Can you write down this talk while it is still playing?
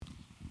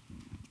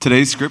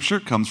Today's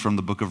scripture comes from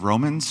the book of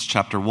Romans,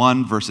 chapter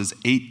 1, verses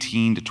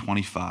 18 to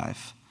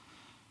 25.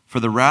 For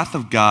the wrath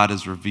of God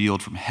is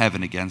revealed from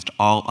heaven against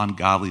all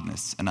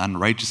ungodliness and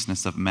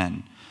unrighteousness of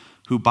men,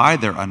 who by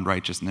their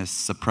unrighteousness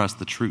suppress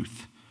the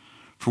truth.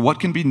 For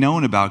what can be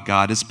known about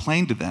God is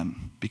plain to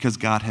them, because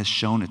God has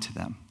shown it to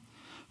them.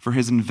 For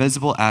his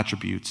invisible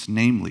attributes,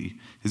 namely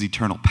his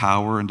eternal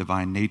power and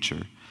divine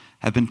nature,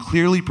 have been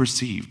clearly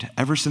perceived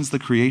ever since the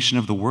creation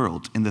of the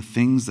world in the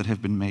things that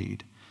have been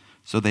made.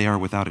 So they are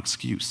without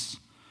excuse.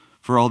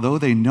 For although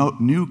they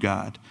knew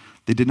God,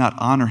 they did not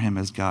honor him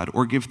as God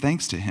or give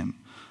thanks to him,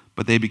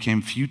 but they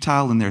became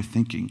futile in their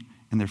thinking,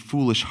 and their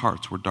foolish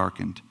hearts were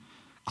darkened.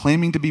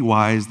 Claiming to be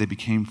wise, they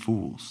became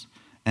fools,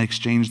 and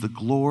exchanged the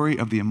glory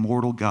of the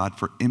immortal God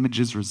for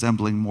images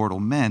resembling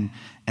mortal men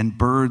and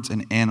birds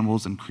and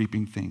animals and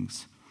creeping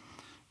things.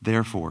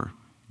 Therefore,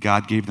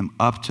 God gave them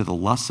up to the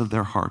lusts of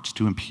their hearts,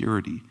 to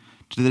impurity,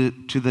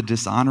 to the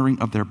dishonoring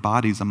of their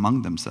bodies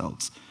among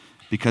themselves,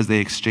 because they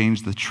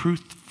exchanged the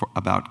truth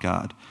about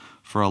God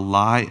for a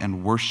lie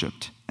and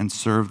worshiped and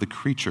served the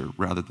creature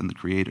rather than the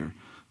Creator,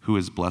 who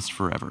is blessed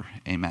forever.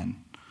 Amen.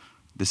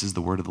 This is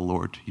the word of the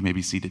Lord. You may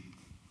be seated.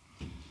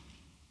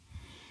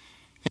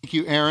 Thank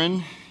you,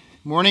 Aaron.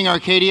 Morning,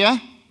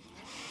 Arcadia.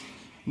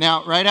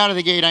 Now, right out of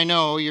the gate, I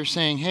know you're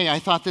saying, hey, I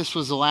thought this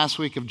was the last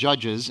week of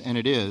Judges, and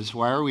it is.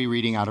 Why are we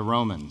reading out of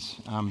Romans?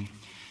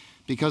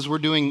 Because we're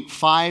doing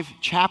 5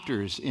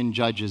 chapters in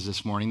Judges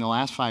this morning, the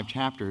last 5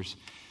 chapters.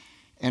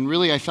 And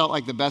really, I felt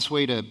like the best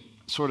way to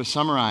sort of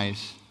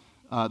summarize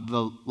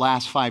the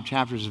last 5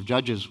 chapters of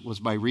Judges was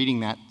by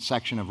reading that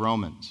section of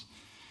Romans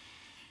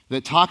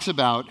that talks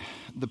about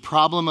the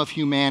problem of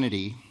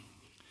humanity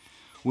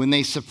when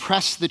they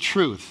suppress the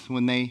truth,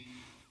 when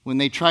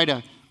they try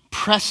to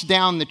press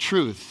down the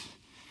truth,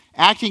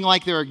 acting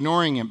like they're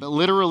ignoring it, but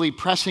literally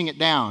pressing it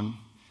down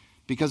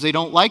because they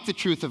don't like the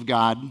truth of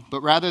God,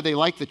 but rather they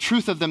like the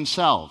truth of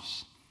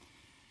themselves.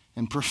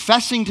 And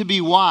professing to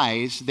be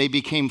wise, they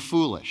became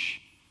foolish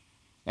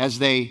as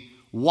they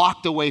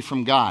walked away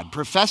from God.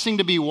 Professing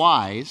to be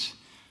wise,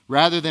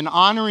 rather than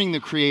honoring the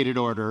created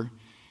order,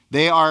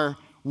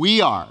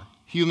 we are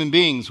human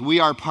beings. We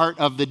are part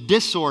of the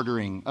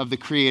disordering of the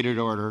created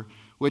order,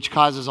 which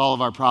causes all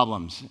of our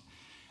problems.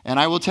 And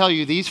I will tell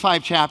you, these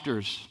 5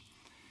 chapters,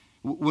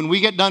 when we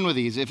get done with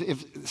these,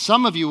 if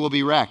some of you will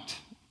be wrecked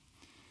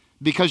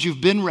because you've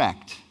been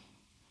wrecked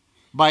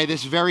by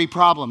this very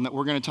problem that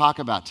we're going to talk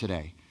about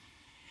today.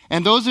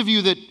 And those of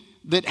you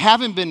that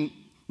haven't been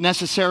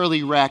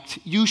necessarily wrecked,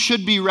 you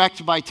should be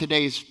wrecked by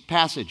today's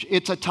passage.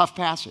 It's a tough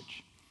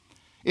passage.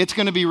 It's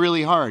going to be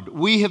really hard.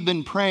 We have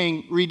been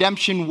praying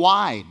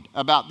redemption-wide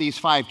about these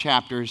 5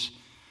 chapters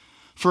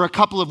for a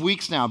couple of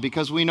weeks now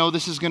because we know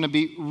this is going to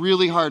be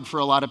really hard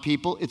for a lot of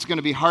people. It's going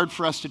to be hard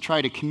for us to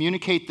try to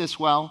communicate this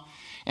well,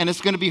 and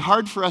it's going to be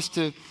hard for us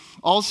to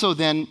also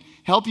then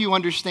help you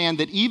understand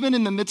that even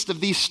in the midst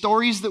of these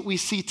stories that we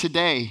see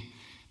today,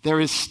 there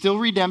is still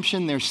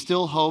redemption, there's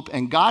still hope,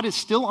 and God is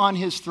still on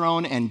his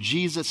throne, and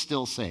Jesus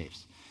still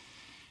saves.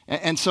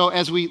 And so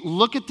as we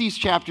look at these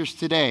chapters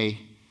today,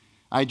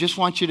 I just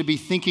want you to be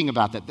thinking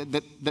about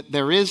that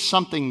there is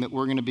something that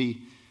we're going to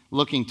be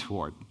looking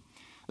toward.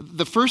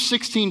 The first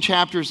 16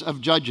 chapters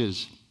of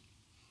Judges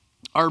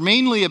are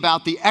mainly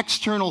about the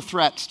external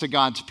threats to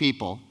God's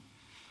people.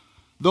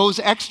 Those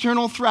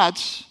external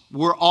threats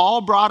were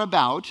all brought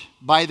about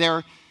by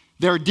their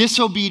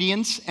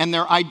disobedience and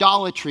their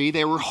idolatry.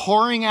 They were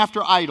whoring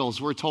after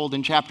idols, we're told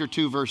in chapter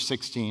 2, verse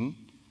 16.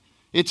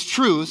 It's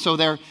true, so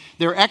their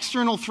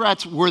external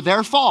threats were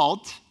their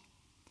fault,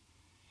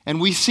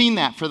 and we've seen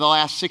that for the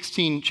last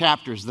 16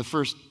 chapters, the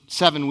first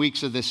 7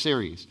 weeks of this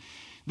series.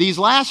 These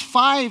last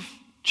 5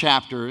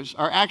 chapters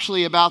are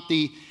actually about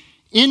the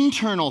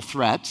internal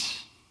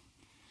threats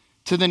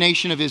to the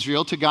nation of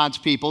Israel, to God's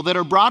people, that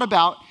are brought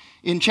about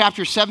in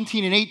chapters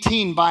 17 and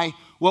 18 by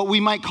what we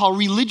might call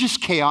religious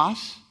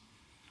chaos,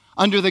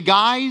 under the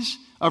guise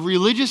of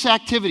religious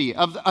activity,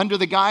 under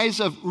the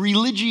guise of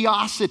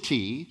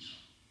religiosity,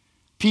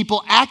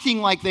 people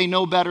acting like they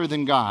know better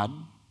than God,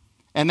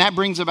 and that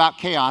brings about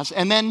chaos.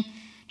 And then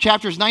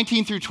chapters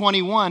 19 through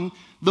 21,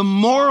 the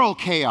moral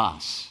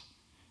chaos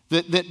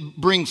that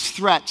brings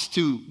threats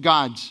to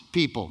God's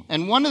people.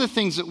 And one of the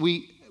things that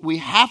we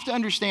have to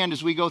understand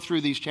as we go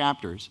through these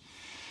chapters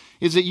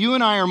is that you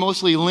and I are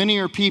mostly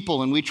linear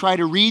people, and we try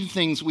to read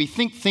things, we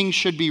think things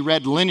should be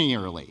read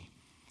linearly.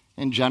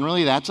 And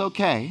generally, that's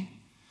okay.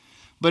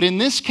 But in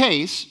this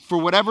case, for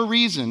whatever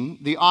reason,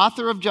 the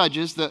author of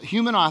Judges, the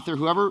human author,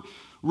 whoever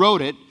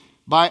wrote it,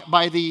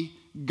 by the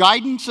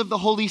guidance of the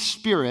Holy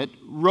Spirit,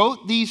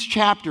 wrote these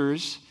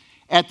chapters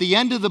at the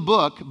end of the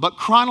book, but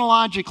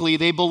chronologically,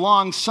 they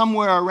belong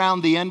somewhere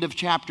around the end of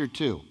chapter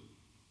 2.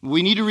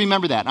 We need to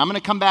remember that. I'm going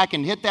to come back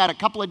and hit that a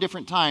couple of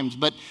different times,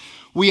 but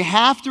we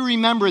have to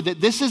remember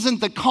that this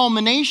isn't the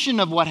culmination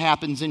of what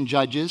happens in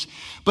Judges,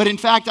 but in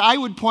fact, I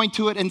would point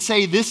to it and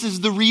say this is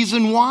the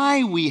reason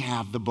why we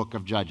have the book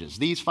of Judges,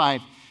 these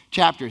 5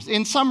 chapters.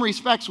 In some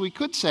respects, we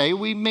could say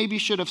we maybe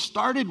should have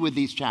started with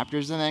these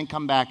chapters and then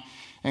come back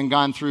and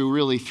gone through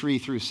really 3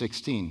 through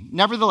 16.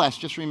 Nevertheless,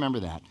 just remember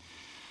that.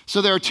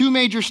 So there are 2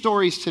 major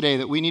stories today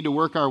that we need to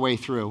work our way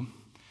through.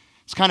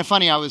 It's kind of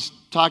funny. I was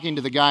talking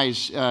to the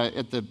guys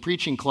at the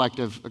preaching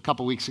collective a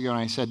couple weeks ago, and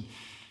I said,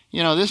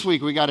 this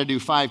week we got to do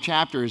 5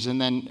 chapters, and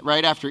then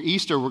right after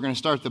Easter, we're going to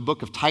start the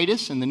book of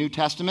Titus in the New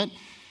Testament.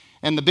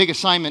 And the big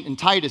assignment in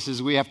Titus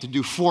is we have to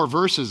do 4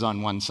 verses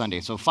on one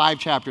Sunday. So 5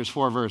 chapters,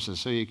 4 verses.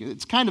 So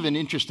it's kind of an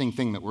interesting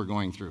thing that we're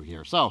going through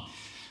here. So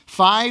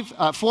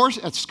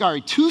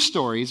 2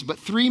 stories, but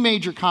 3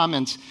 major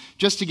comments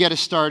just to get us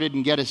started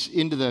and get us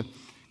into the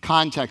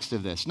context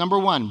of this. Number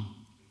 1,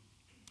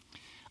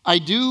 I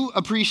do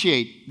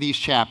appreciate these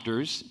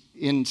chapters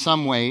in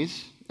some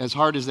ways, as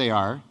hard as they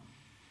are,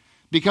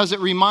 because it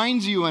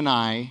reminds you and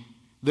I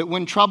that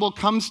when trouble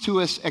comes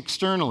to us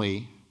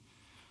externally,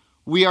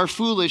 we are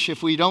foolish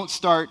if we don't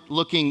start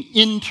looking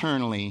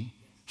internally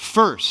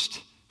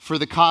first for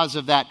the cause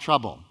of that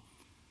trouble.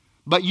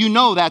 But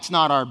that's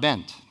not our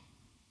bent.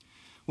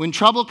 When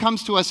trouble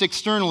comes to us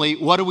externally,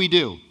 what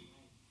do?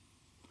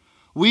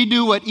 We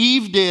do what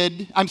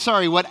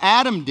what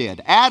Adam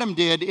did. Adam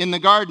did in the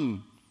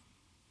garden.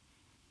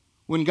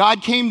 When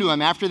God came to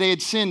him after they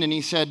had sinned and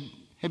he said,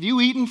 "Have you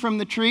eaten from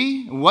the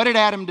tree?" What did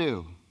Adam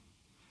do?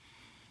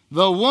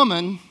 The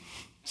woman,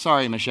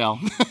 sorry, Michelle.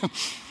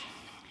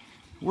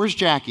 Where's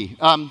Jackie?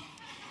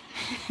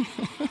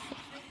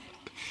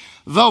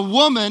 The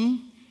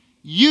woman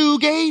you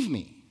gave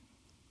me.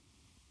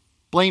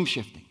 Blame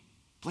shifting.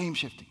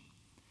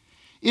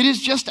 It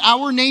is just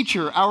our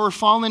nature, our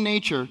fallen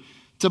nature,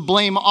 to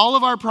blame all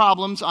of our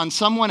problems on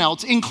someone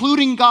else,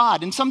 including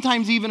God, and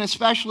sometimes even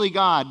especially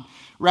God,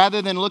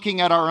 rather than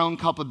looking at our own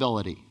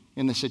culpability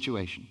in the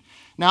situation.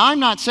 Now, I'm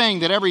not saying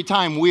that every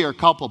time we are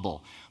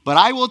culpable, but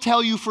I will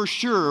tell you for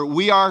sure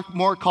we are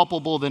more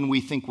culpable than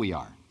we think we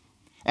are.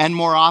 And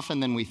more often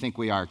than we think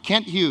we are.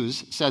 Kent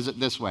Hughes says it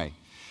this way: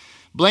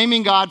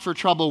 blaming God for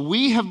trouble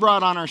we have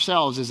brought on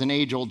ourselves is an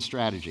age-old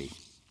strategy.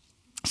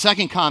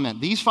 Second comment,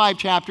 these 5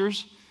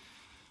 chapters,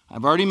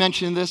 I've already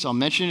mentioned this, I'll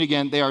mention it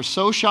again, they are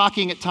so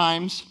shocking at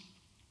times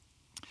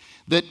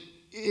that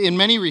in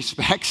many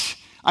respects,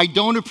 I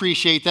don't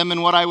appreciate them,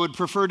 and what I would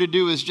prefer to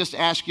do is just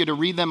ask you to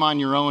read them on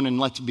your own and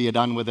let's be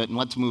done with it, and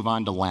let's move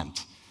on to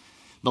Lent,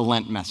 the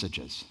Lent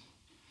messages.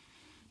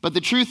 But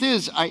the truth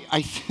is,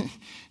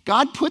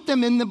 God put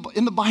them in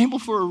the Bible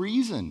for a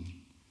reason.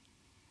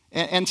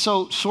 And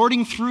so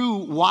sorting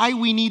through why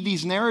we need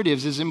these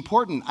narratives is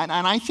important. And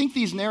I think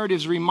these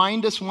narratives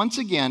remind us once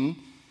again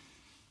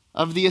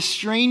of the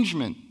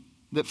estrangement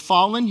that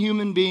fallen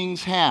human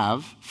beings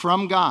have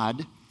from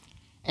God.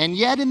 And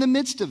yet in the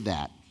midst of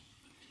that,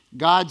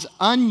 God's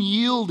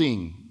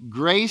unyielding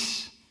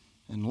grace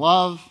and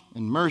love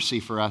and mercy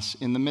for us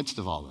in the midst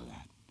of all of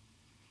that.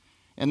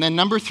 And then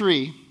number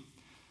 3,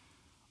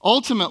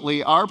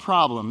 ultimately, our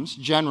problems,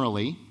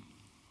 generally,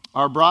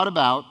 are brought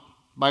about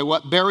by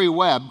what Barry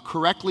Webb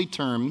correctly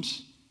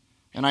terms,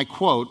 and I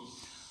quote,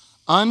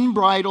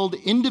 unbridled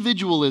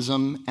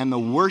individualism and the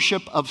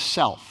worship of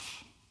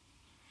self.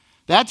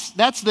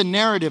 That's the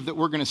narrative that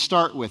we're going to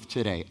start with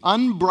today.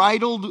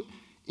 Unbridled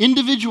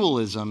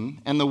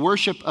individualism and the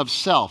worship of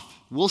self.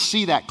 We'll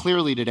see that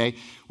clearly today,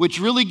 which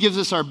really gives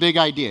us our big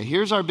idea.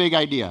 Here's our big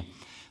idea: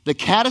 the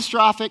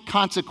catastrophic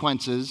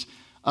consequences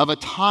of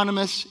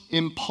autonomous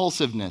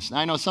impulsiveness. Now,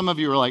 I know some of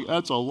you are like,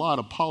 that's a lot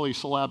of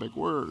polysyllabic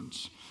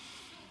words.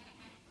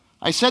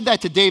 I said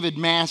that to David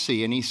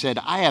Massey, and he said,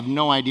 I have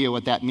no idea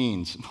what that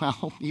means.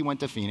 Well, he went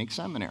to Phoenix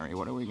Seminary.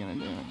 What are we going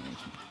to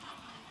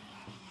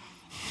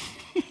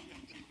do?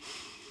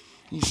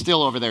 He's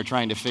still over there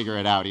trying to figure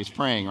it out. He's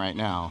praying right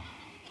now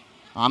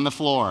on the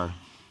floor.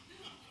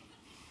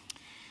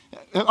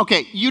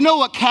 Okay, you know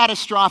what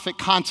catastrophic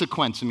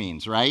consequence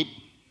means, right?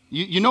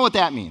 You know what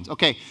that means.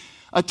 Okay.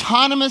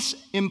 Autonomous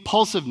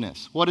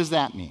impulsiveness. What does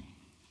that mean?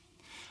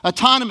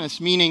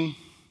 Autonomous meaning,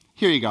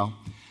 here you go,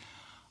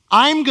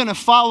 I'm going to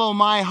follow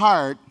my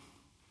heart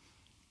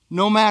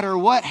no matter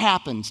what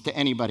happens to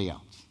anybody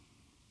else.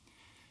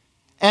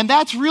 And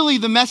that's really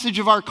the message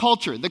of our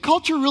culture. The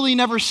culture really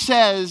never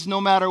says no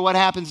matter what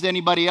happens to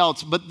anybody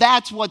else, but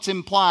that's what's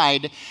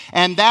implied,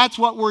 and that's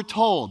what we're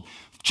told.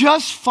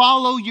 Just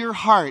follow your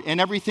heart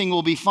and everything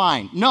will be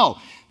fine. No.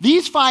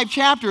 These 5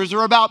 chapters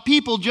are about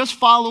people just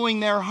following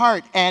their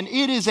heart, and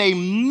it is a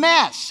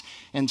mess.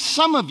 And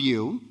some of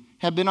you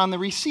have been on the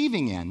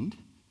receiving end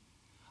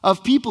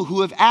of people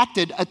who have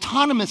acted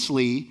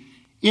autonomously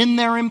in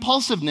their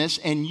impulsiveness,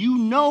 and you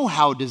know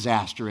how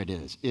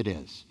disastrous it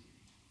is.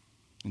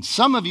 And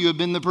some of you have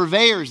been the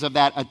purveyors of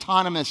that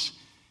autonomous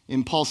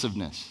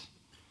impulsiveness.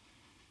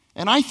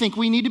 And I think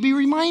we need to be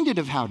reminded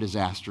of how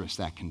disastrous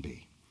that can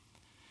be.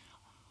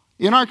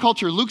 In our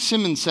culture, Luke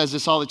Simmons says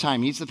this all the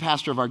time. He's the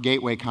pastor of our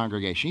Gateway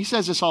congregation. He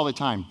says this all the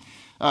time.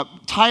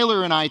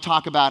 Tyler and I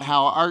talk about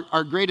how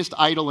our greatest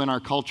idol in our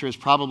culture is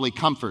probably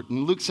comfort.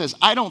 And Luke says,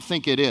 I don't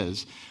think it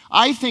is.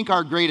 I think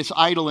our greatest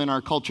idol in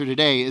our culture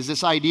today is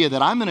this idea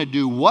that I'm going to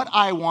do what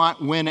I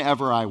want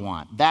whenever I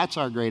want. That's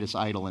our greatest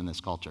idol in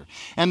this culture.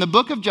 And the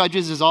book of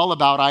Judges is all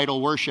about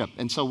idol worship.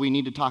 And so we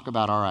need to talk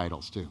about our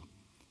idols too.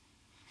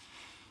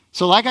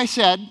 So like I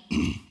said,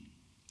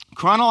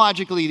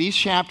 chronologically, these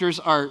chapters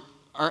are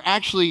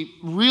actually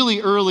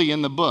really early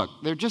in the book.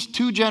 They're just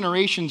 2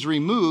 generations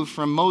removed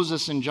from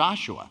Moses and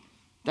Joshua.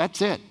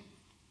 That's it.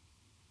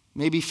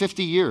 Maybe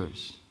 50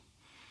 years.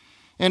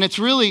 And it's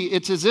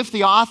as if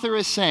the author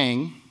is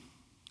saying,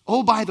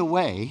 oh, by the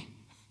way,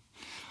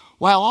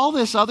 while all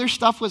this other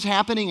stuff was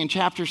happening in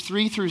chapters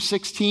 3 through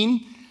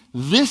 16,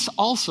 this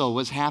also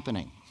was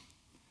happening.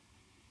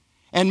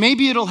 And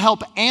maybe it'll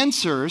help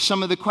answer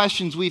some of the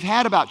questions we've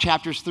had about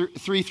chapters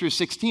 3 through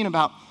 16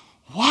 about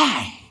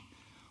why?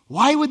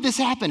 Why would this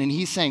happen? And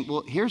he's saying,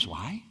 well, here's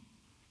why.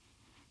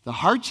 The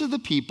hearts of the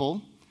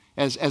people,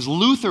 as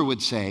Luther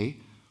would say,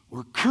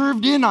 were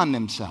curved in on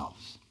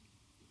themselves.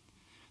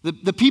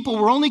 The people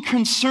were only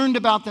concerned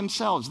about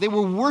themselves. They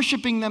were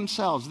worshiping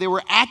themselves. They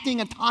were acting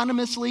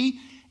autonomously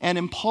and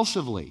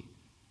impulsively.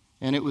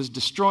 And it was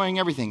destroying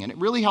everything. And it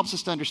really helps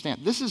us to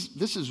understand. This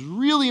is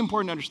really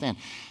important to understand.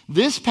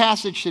 This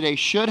passage today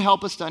should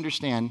help us to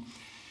understand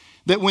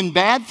that when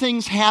bad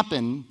things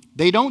happen,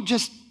 they don't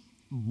just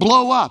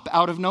blow up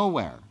out of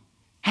nowhere.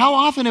 How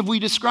often have we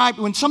described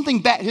when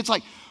something bad, it's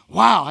like,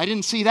 wow, I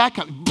didn't see that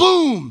coming.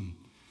 Boom!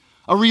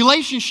 A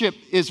relationship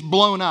is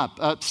blown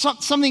up.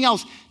 Something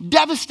else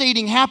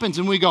devastating happens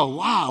and we go,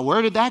 wow,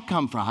 where did that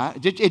come from?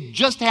 It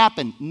just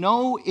happened.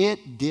 No,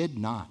 it did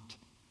not.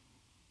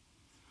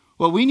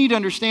 What we need to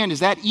understand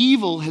is that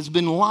evil has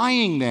been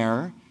lying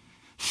there,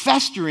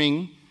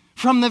 festering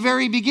from the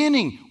very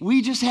beginning.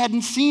 We just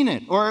hadn't seen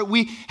it, or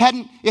it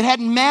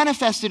hadn't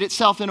manifested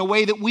itself in a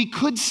way that we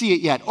could see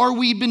it yet, or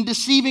we'd been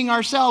deceiving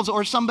ourselves,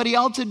 or somebody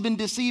else had been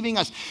deceiving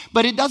us.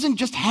 But it doesn't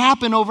just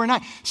happen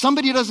overnight.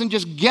 Somebody doesn't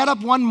just get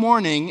up one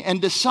morning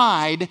and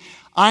decide,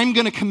 I'm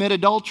going to commit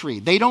adultery.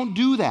 They don't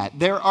do that.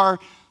 There are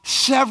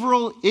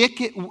several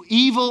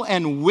evil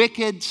and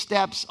wicked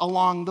steps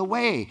along the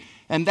way.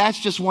 And that's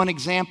just one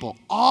example.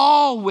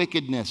 All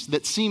wickedness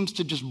that seems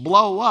to just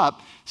blow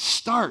up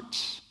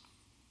starts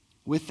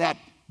with that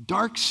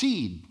dark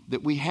seed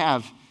that we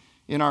have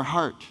in our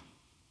heart.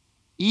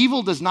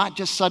 Evil does not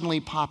just suddenly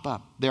pop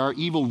up. There are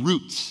evil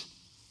roots.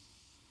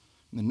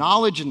 The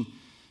knowledge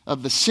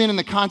of the sin and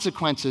the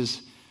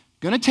consequences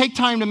going to take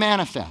time to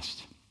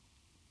manifest.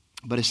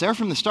 But it's there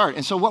from the start.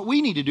 And so what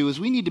we need to do is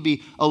we need to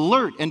be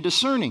alert and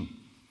discerning.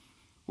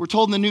 We're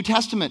told in the New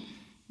Testament,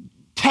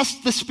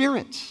 test the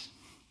spirits.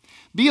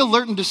 Be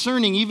alert and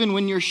discerning even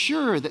when you're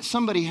sure that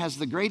somebody has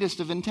the greatest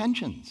of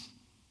intentions.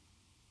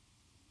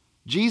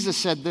 Jesus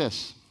said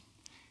this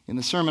in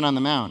the Sermon on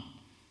the Mount.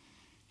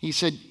 He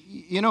said,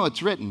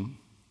 it's written,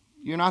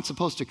 you're not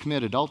supposed to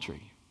commit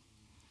adultery.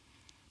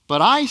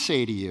 But I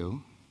say to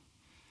you,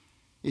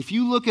 if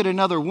you look at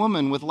another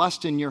woman with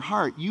lust in your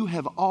heart, you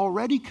have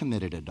already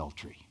committed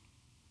adultery.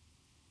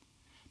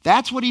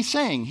 That's what he's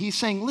saying. He's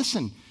saying,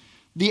 listen,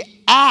 the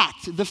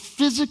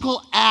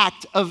physical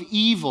act of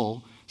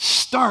evil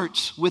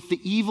starts with the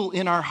evil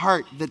in our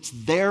heart that's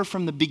there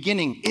from the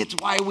beginning. It's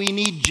why we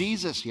need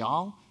Jesus,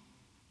 y'all.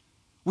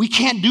 We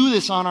can't do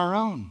this on our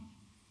own.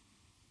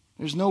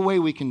 There's no way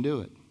we can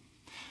do it.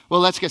 Well,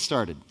 let's get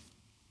started.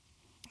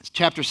 It's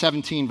chapter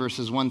 17,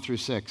 verses 1 through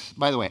 6.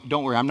 By the way,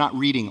 don't worry, I'm not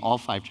reading all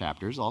 5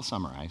 chapters. I'll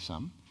summarize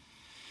some.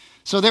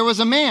 So there was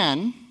a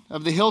man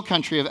of the hill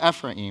country of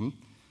Ephraim,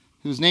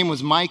 whose name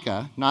was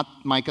Micah, not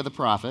Micah the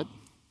prophet.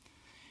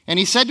 And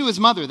he said to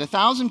his mother, the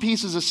 1,000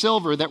 pieces of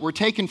silver that were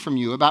taken from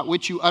you, about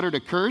which you uttered a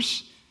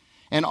curse,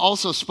 and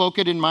also spoke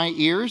it in my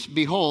ears,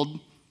 behold,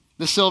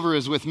 the silver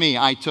is with me,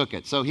 I took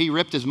it. So he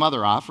ripped his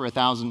mother off for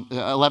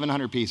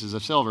 1,100 pieces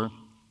of silver.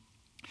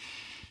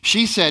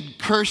 She said,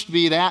 cursed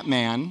be that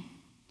man,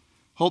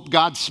 hope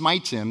God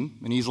smites him.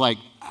 And he's like,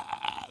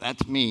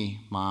 that's me,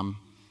 Mom.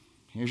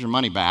 Here's your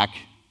money back.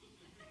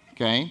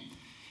 Okay?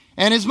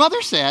 And his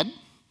mother said,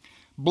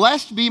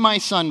 blessed be my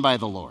son by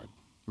the Lord.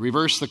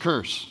 Reverse the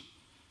curse.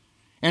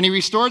 And he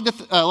restored the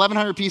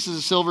 1,100 pieces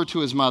of silver to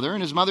his mother.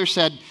 And his mother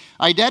said,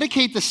 I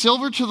dedicate the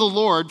silver to the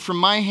Lord from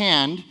my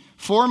hand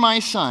for my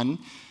son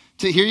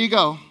to, here you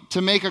go, to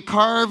make a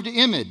carved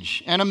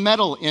image and a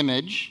metal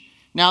image.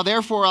 Now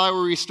therefore I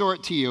will restore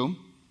it to you.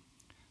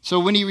 So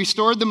when he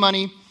restored the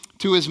money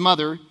to his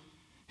mother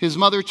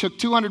took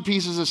 200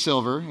 pieces of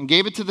silver and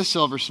gave it to the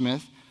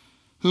silversmith,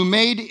 who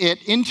made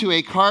it into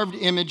a carved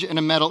image and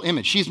a metal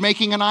image. She's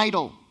making an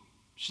idol.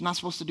 She's not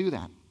supposed to do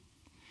that.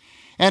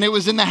 And it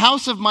was in the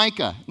house of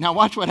Micah. Now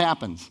watch what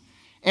happens.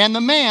 And the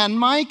man,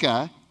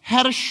 Micah,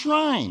 had a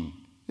shrine.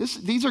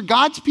 These are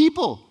God's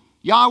people.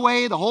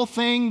 Yahweh, the whole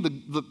thing,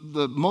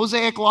 the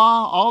Mosaic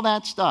law, all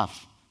that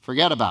stuff.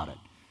 Forget about it.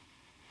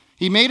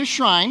 He made a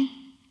shrine,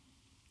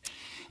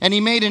 and he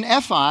made an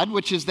ephod,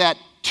 which is that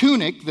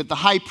tunic that the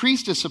high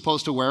priest is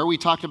supposed to wear. We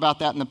talked about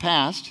that in the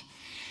past.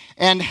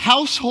 And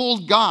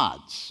household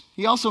gods.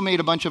 He also made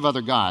a bunch of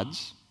other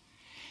gods.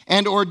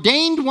 And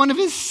ordained one of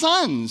his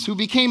sons who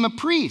became a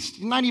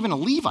priest. Not even a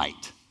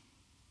Levite.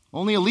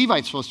 Only a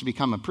Levite's supposed to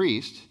become a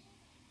priest.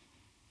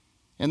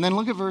 And then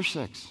look at verse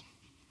 6.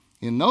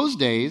 In those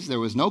days, there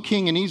was no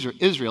king in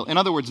Israel. In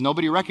other words,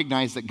 nobody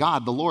recognized that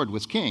God, the Lord,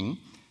 was king.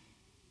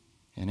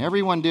 And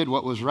everyone did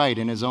what was right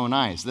in his own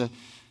eyes. The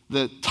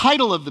the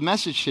title of the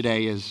message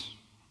today is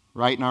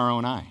Right in Our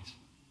Own Eyes.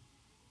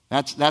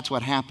 That's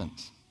what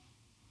happens.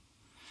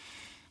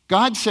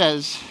 God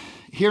says,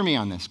 hear me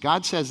on this.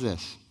 God says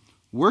this,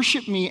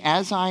 worship me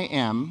as I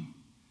am,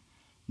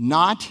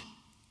 not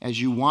as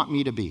you want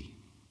me to be.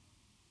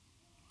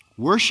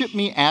 Worship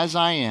me as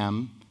I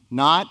am,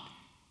 not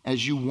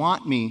as you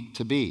want me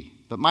to be.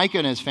 But Micah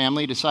and his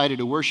family decided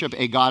to worship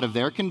a God of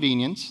their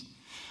convenience,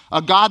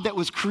 a God that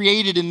was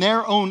created in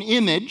their own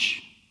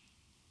image.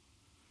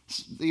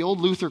 The old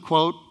Luther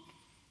quote,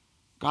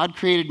 God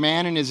created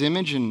man in his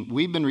image, and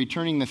we've been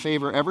returning the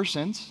favor ever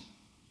since.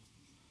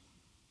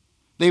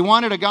 They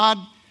wanted a God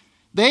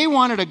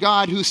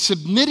who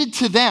submitted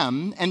to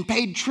them and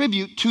paid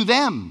tribute to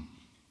them.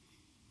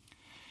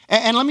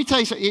 And let me tell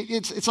you something,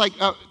 it's like,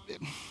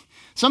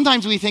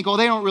 sometimes we think, oh,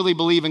 they don't really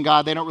believe in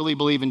God, they don't really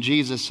believe in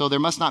Jesus, so there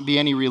must not be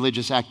any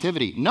religious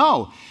activity.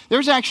 No,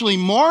 there's actually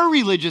more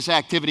religious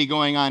activity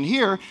going on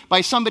here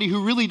by somebody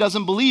who really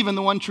doesn't believe in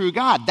the one true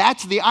God.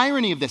 That's the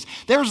irony of this.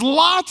 There's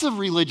lots of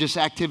religious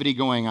activity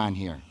going on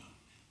here.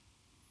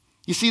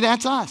 You see,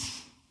 that's us.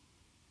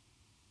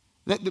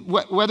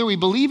 Whether we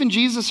believe in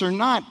Jesus or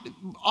not,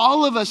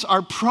 all of us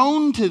are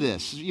prone to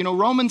this. You know,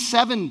 Romans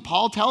 7,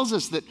 Paul tells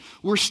us that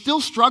we're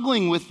still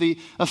struggling with the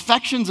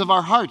affections of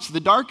our hearts, the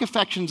dark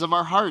affections of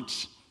our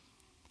hearts.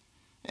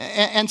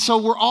 And so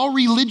we're all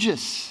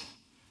religious.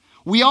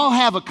 We all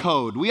have a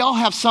code. We all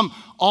have some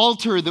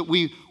altar that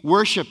we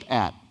worship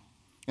at.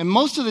 And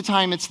most of the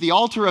time, it's the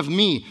altar of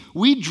me.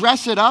 We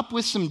dress it up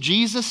with some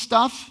Jesus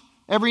stuff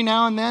every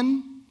now and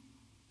then.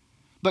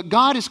 But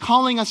God is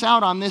calling us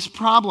out on this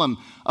problem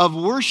of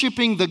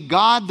worshiping the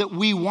God that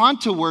we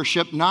want to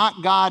worship,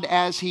 not God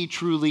as he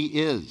truly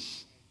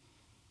is.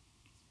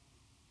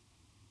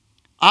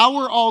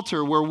 Our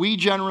altar, where we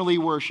generally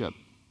worship,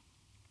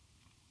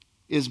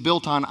 is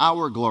built on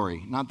our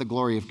glory, not the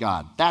glory of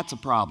God. That's a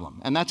problem.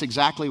 And that's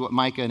exactly what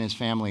Micah and his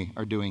family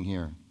are doing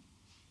here.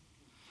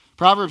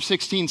 Proverbs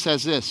 16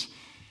 says this,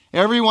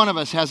 every one of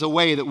us has a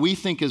way that we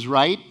think is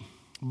right,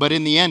 but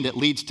in the end it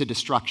leads to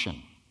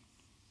destruction.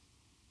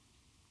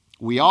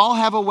 We all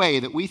have a way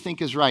that we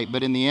think is right,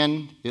 but in the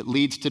end, it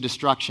leads to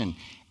destruction.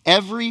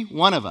 Every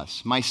one of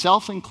us,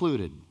 myself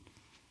included,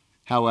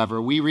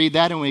 however, we read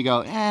that and we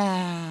go,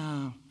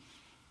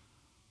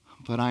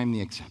 but I'm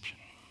the exception.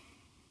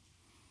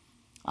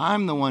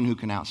 I'm the one who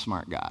can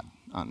outsmart God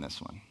on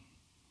this one.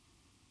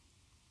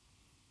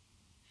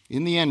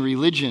 In the end,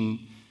 religion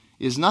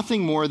is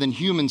nothing more than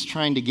humans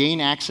trying to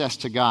gain access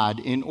to God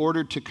in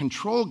order to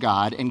control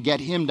God and get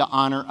him to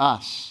honor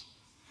us.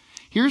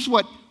 Here's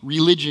what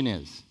religion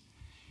is.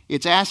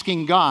 It's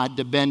asking God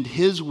to bend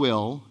his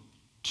will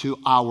to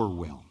our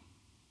will.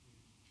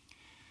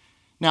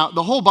 Now,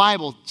 the whole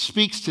Bible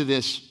speaks to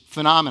this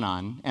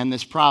phenomenon and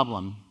this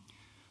problem.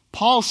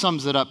 Paul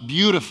sums it up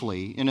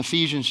beautifully in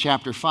Ephesians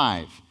chapter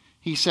 5.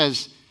 He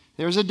says,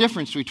 there's a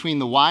difference between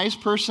the wise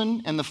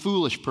person and the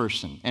foolish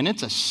person. And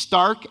it's a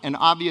stark and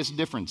obvious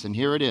difference, and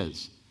here it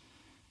is.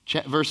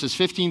 Verses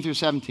 15 through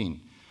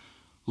 17.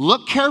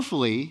 Look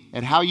carefully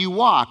at how you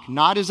walk,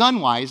 not as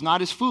unwise,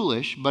 not as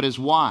foolish, but as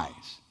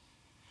wise,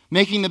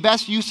 making the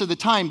best use of the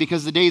time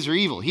because the days are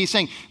evil. He's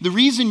saying the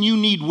reason you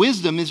need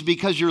wisdom is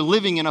because you're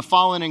living in a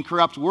fallen and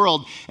corrupt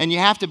world, and you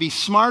have to be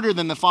smarter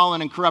than the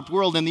fallen and corrupt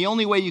world, and the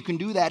only way you can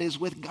do that is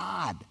with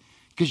God,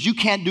 because you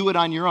can't do it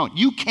on your own.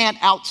 You can't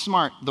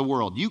outsmart the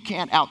world. You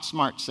can't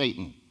outsmart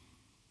Satan.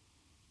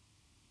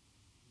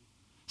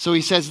 So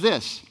he says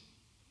this,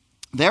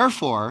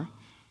 therefore,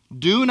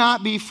 do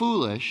not be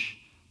foolish,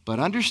 but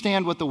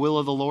understand what the will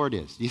of the Lord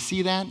is. Do you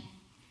see that?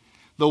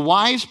 The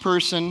wise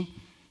person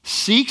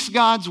seeks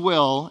God's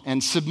will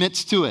and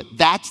submits to it.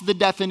 That's the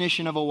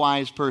definition of a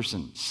wise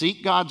person.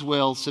 Seek God's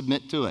will,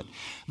 submit to it.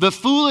 The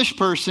foolish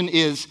person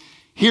is,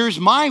 here's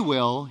my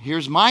will,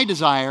 here's my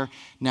desire,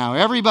 now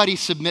everybody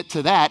submit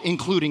to that,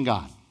 including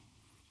God.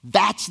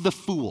 That's the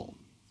fool.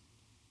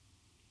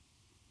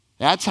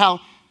 That's how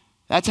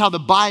the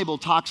Bible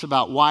talks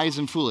about wise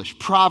and foolish.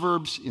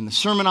 Proverbs, in the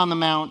Sermon on the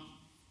Mount,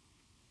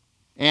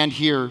 and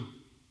here,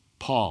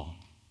 Paul.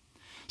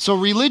 So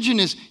religion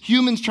is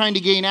humans trying to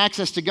gain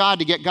access to God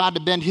to get God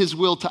to bend his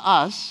will to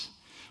us.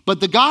 But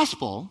the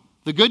gospel,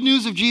 the good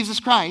news of Jesus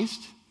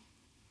Christ,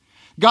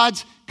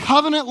 God's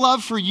covenant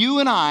love for you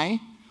and I,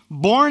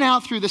 born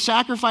out through the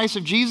sacrifice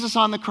of Jesus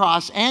on the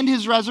cross and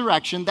his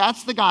resurrection,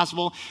 that's the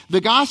gospel.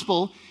 The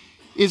gospel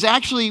is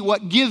actually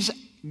what gives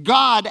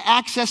God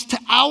access to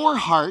our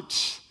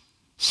hearts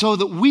so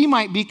that we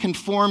might be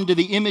conformed to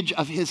the image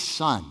of his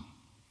Son,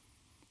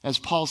 as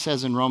Paul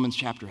says in Romans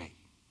chapter 8.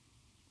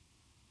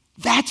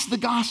 That's the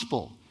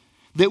gospel,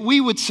 that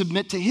we would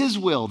submit to his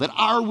will, that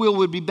our will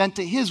would be bent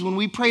to his. When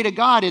we pray to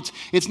God,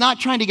 it's not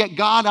trying to get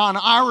God on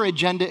our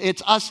agenda.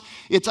 It's us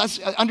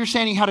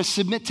understanding how to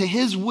submit to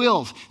his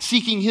will,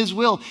 seeking his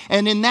will.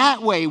 And in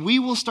that way, we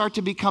will start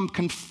to become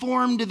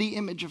conformed to the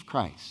image of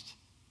Christ,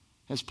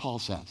 as Paul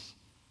says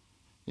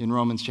in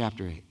Romans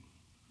chapter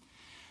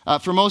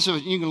 8. For most of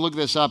it, you can look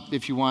this up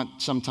if you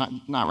want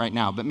sometime, not right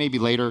now, but maybe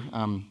later.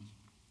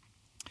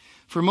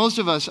 For most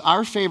of us,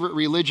 our favorite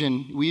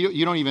religion,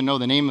 you don't even know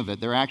the name of it.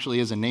 There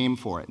actually is a name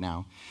for it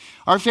now.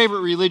 Our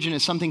favorite religion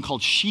is something called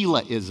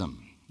Sheilaism.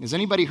 Has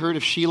anybody heard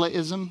of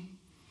Sheilaism?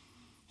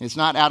 It's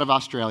not out of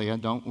Australia,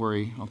 don't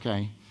worry,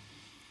 okay.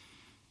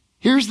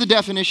 Here's the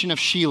definition of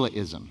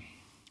Sheilaism.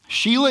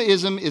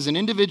 Sheilaism is an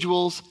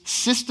individual's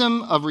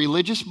system of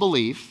religious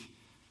belief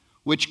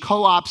which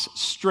co-opts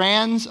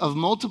strands of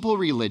multiple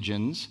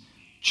religions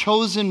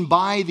chosen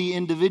by the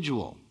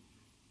individual.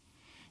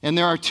 And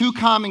there are two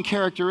common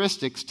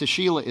characteristics to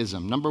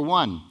Sheilaism. Number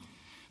one,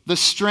 the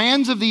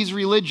strands of these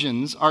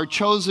religions are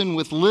chosen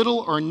with little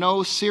or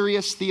no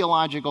serious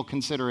theological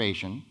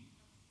consideration.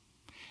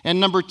 And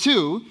number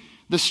two,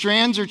 the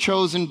strands are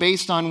chosen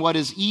based on what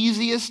is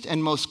easiest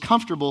and most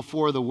comfortable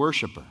for the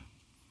worshiper.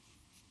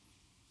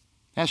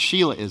 That's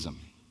Sheilaism.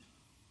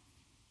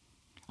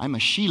 I'm a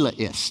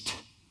Sheilaist.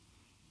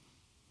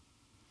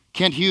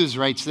 Kent Hughes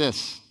writes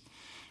this: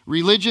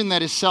 religion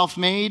that is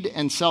self-made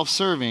and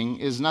self-serving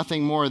is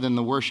nothing more than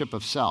the worship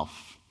of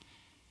self.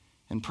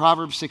 And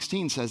Proverbs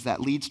 16 says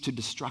that leads to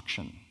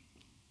destruction.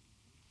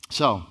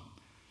 So,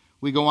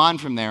 we go on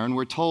from there, and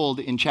we're told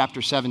in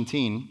chapter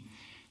 17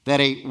 that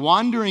a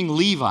wandering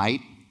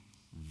Levite,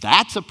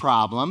 that's a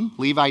problem.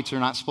 Levites are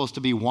not supposed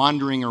to be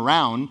wandering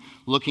around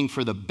looking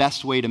for the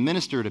best way to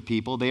minister to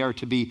people. They are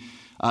to be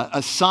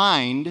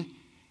assigned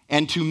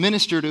and to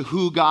minister to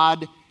who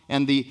God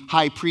and the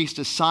high priest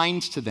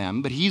assigns to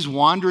them. But he's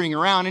wandering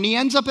around, and he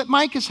ends up at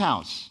Micah's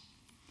house.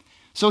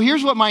 So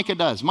here's what Micah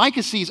does.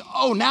 Micah sees,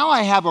 oh, now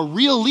I have a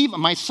real Levite.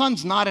 My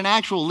son's not an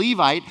actual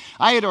Levite.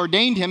 I had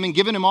ordained him and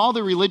given him all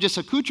the religious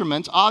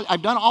accoutrements.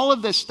 I've done all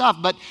of this stuff,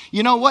 but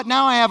you know what?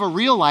 Now I have a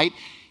real light.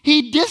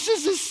 He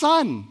disses his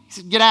son. He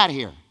said, get out of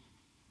here.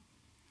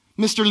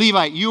 Mr.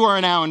 Levite, you are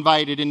now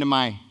invited into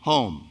my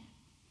home.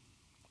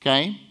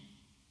 Okay?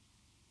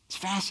 It's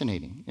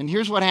fascinating. And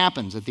here's what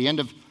happens at the end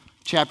of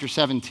chapter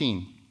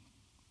 17.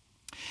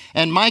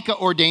 And Micah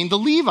ordained the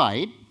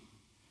Levite,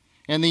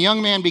 and the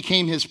young man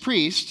became his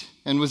priest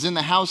and was in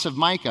the house of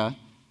Micah.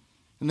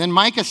 And then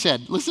Micah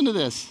said, listen to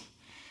this,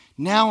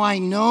 now I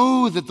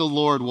know that the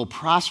Lord will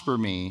prosper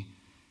me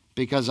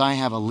because I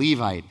have a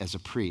Levite as a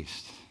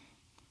priest.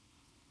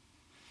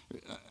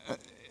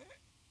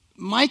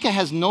 Micah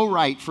has no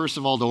right, first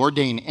of all, to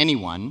ordain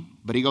anyone,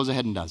 but he goes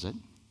ahead and does it.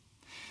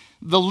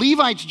 The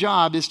Levite's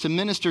job is to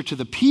minister to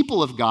the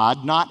people of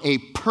God, not a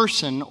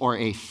person or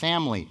a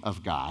family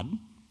of God.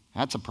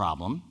 That's a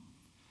problem.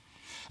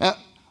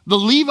 The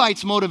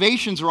Levite's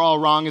motivations are all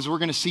wrong, as we're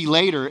going to see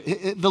later.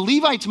 The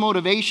Levite's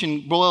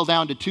motivation boiled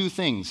down to two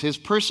things: his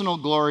personal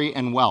glory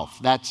and wealth.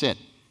 That's it.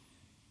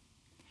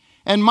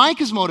 And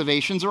Micah's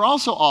motivations are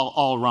also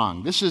all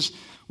wrong. This is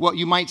what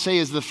you might say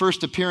is the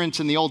first appearance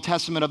in the Old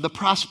Testament of the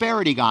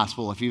prosperity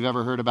gospel, if you've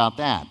ever heard about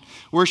that.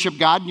 Worship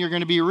God and you're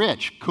going to be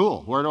rich.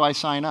 Cool. Where do I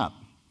sign up?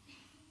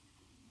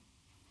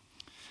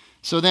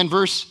 So then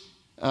verse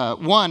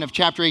 1 of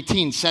chapter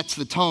 18 sets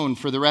the tone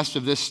for the rest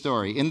of this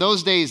story. In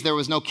those days, there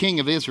was no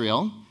king of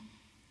Israel.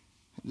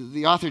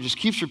 The author just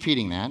keeps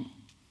repeating that.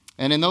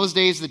 And in those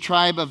days, the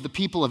tribe of the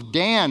people of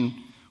Dan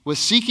was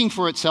seeking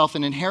for itself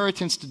an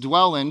inheritance to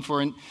dwell in,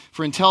 for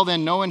until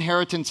then, no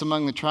inheritance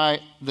among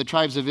the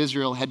tribes of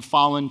Israel had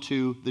fallen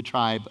to the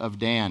tribe of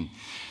Dan.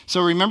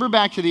 So remember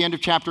back to the end of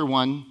chapter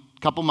 1, a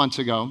couple months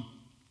ago.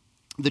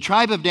 The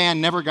tribe of Dan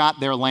never got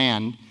their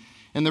land.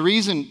 And the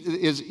reason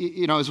is,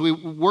 as we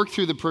work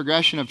through the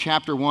progression of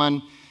chapter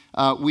 1,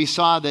 we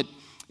saw that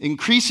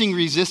increasing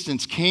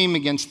resistance came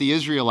against the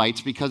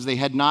Israelites because they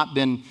had not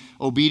been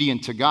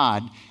obedient to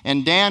God.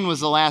 And Dan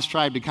was the last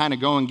tribe to kind of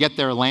go and get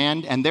their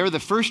land, and they're the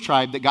first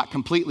tribe that got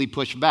completely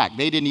pushed back.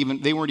 They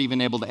weren't even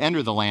able to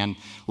enter the land,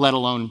 let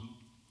alone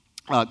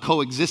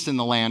coexist in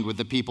the land with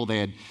the people they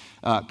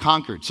had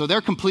conquered. So they're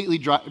completely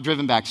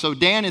driven back. So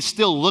Dan is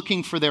still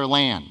looking for their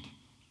land.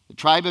 The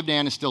tribe of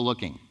Dan is still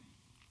looking.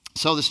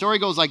 So the story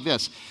goes like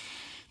this.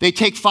 They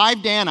take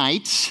 5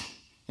 Danites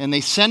and they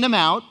send them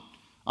out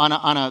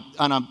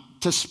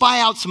to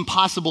spy out some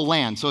possible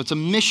land. So it's a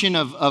mission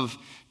of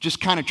just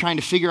kind of trying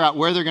to figure out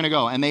where they're going to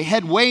go. And they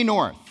head way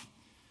north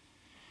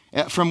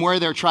from where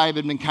their tribe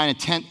had been kind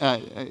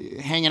of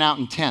hanging out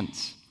in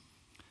tents.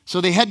 So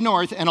they head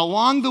north, and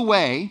along the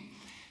way,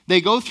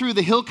 they go through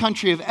the hill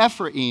country of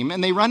Ephraim,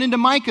 and they run into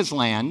Micah's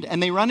land,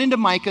 and they run into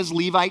Micah's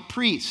Levite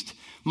priest.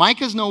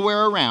 Micah's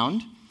nowhere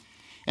around.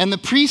 And the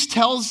priest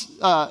tells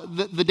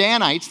the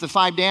Danites, the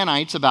 5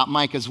 Danites, about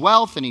Micah's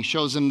wealth, and he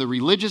shows them the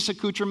religious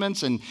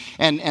accoutrements, and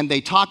they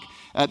talk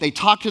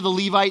to the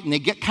Levite, and they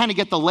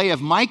get the lay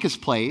of Micah's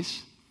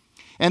place.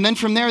 And then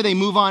from there, they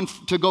move on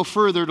to go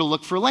further to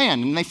look for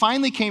land. And they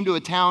finally came to a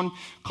town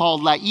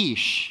called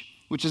Laish,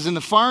 which is in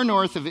the far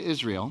north of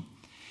Israel.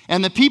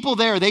 And the people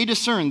there, they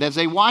discerned, as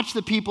they watched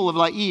the people of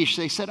Laish,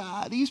 they said,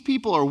 these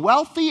people are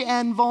wealthy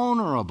and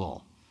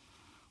vulnerable.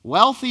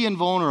 Wealthy and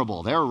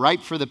vulnerable. They're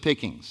ripe for the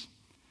pickings.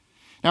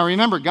 Now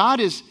remember, God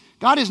is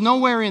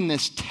nowhere in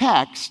this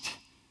text,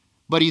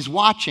 but he's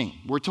watching.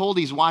 We're told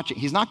he's watching.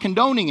 He's not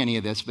condoning any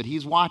of this, but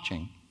he's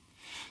watching.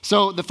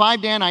 So the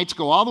 5 Danites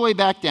go all the way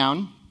back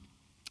down,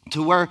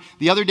 to where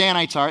the other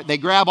Danites are. They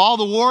grab all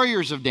the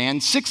warriors of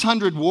Dan,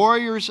 600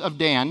 warriors of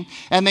Dan,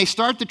 and they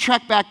start the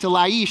trek back to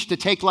Laish to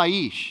take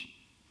Laish.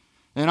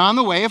 And on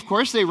the way, of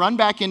course, they run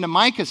back into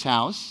Micah's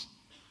house,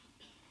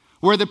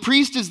 where the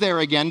priest is there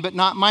again, but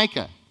not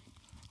Micah.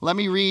 Let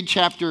me read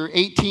chapter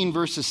 18,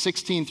 verses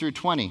 16 through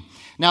 20.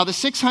 Now the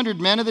 600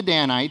 men of the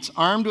Danites,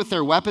 armed with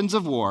their weapons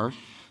of war,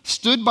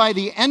 stood by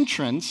the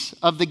entrance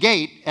of the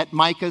gate at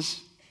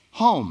Micah's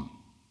home.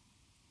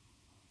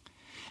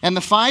 And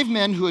the 5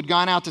 men who had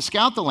gone out to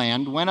scout the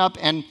land went up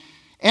and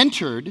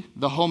entered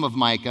the home of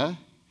Micah,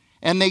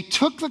 and they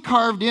took the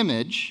carved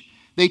image,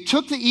 they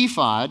took the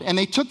ephod, and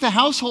they took the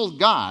household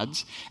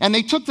gods, and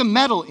they took the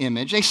metal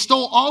image. They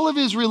stole all of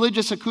his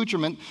religious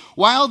accoutrement,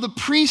 while the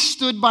priest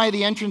stood by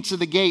the entrance of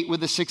the gate with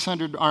the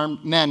 600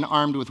 men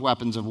armed with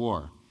weapons of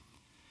war.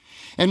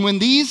 And when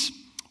these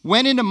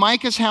went into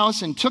Micah's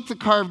house and took the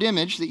carved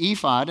image, the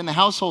ephod, and the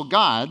household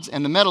gods,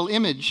 and the metal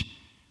image,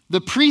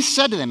 the priest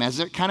said to them, as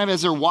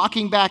they're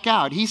walking back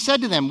out, he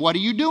said to them, "What are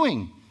you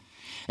doing?"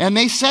 And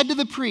they said to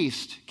the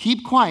priest,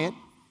 "Keep quiet,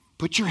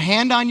 put your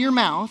hand on your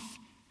mouth,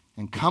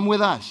 and come with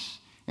us,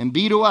 and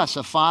be to us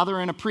a father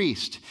and a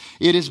priest.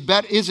 Is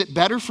it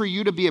better for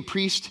you to be a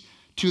priest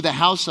to the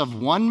house of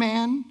one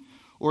man,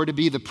 or to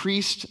be the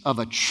priest of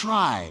a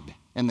tribe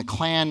and a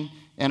clan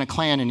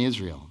in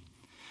Israel?"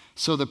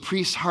 So the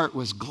priest's heart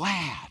was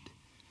glad.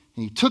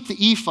 And he took the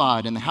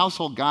ephod and the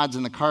household gods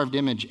and the carved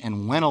image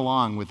and went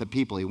along with the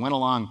people. He went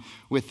along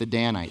with the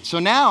Danites. So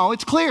now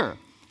it's clear.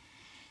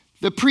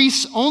 The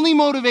priest's only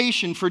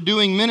motivation for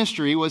doing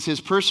ministry was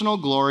his personal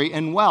glory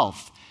and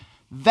wealth.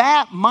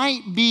 That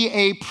might be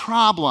a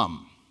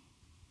problem.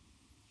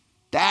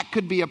 That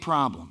could be a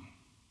problem.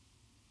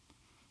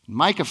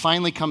 Micah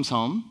finally comes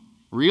home,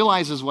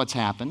 realizes what's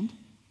happened.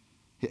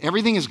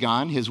 Everything is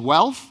gone. His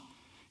wealth,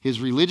 his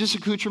religious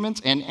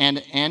accoutrements,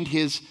 and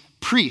his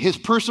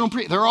personal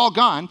priest, they're all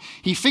gone.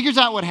 He figures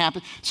out what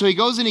happened. So he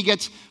goes and he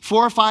gets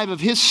 4 or 5 of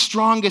his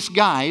strongest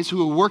guys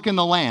who work in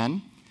the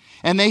land,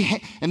 and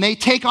they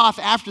take off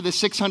after the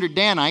 600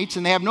 Danites,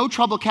 and they have no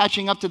trouble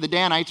catching up to the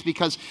Danites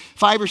because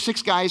 5 or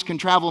 6 guys can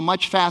travel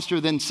much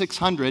faster than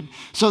 600.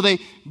 So they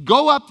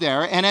go up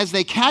there, and as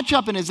they catch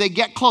up and as they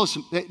get close,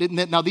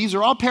 now these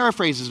are all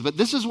paraphrases, but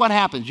this is what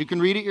happens. You can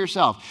read it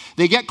yourself.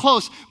 They get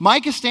close.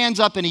 Micah stands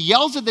up and he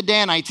yells at the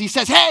Danites. He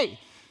says, "Hey,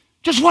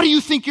 just what do you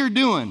think you're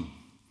doing?"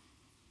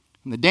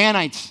 And the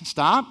Danites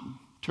stop,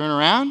 turn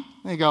around,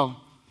 they go,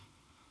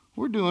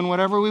 "We're doing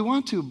whatever we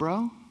want to,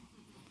 bro.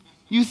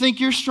 You think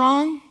you're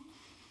strong?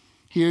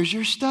 Here's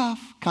your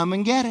stuff. Come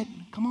and get it.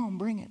 Come on,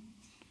 bring it."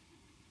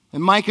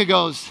 And Micah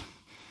goes,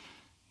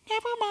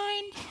 "Never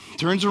mind."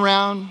 Turns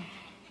around,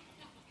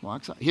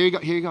 walks up. Here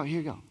you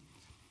go.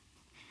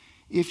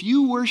 If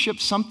you worship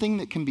something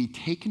that can be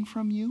taken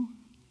from you,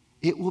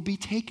 it will be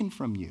taken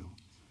from you,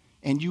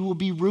 and you will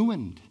be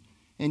ruined,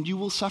 and you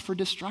will suffer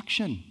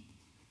destruction.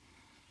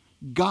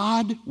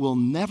 God will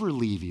never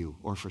leave you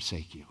or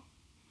forsake you.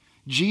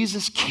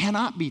 Jesus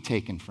cannot be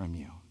taken from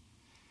you.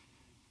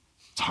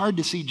 It's hard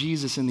to see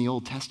Jesus in the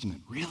Old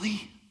Testament.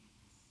 Really?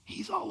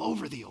 He's all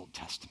over the Old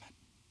Testament.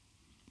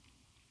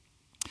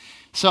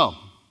 So,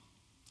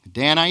 the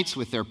Danites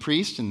with their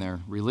priests and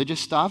their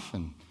religious stuff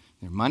and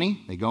their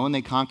money, they go and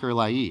they conquer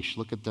Laish.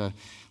 Look at the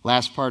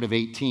last part of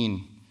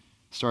 18,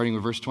 starting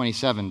with verse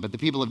 27. But the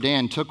people of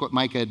Dan took what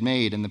Micah had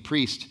made and the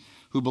priest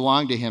who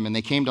belonged to him, and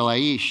they came to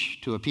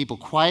Laish, to a people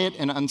quiet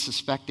and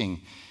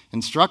unsuspecting,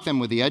 and struck them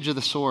with the edge of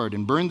the sword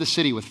and burned the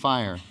city with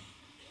fire.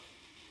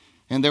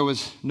 And there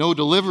was no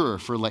deliverer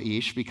for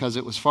Laish because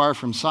it was far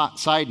from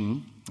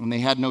Sidon, and they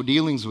had no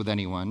dealings with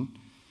anyone.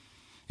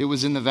 It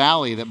was in the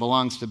valley that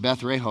belongs to Beth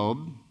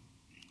Rehob.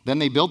 Then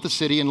they built the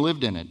city and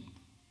lived in it,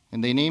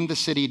 and they named the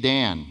city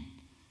Dan,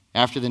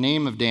 after the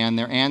name of Dan,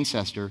 their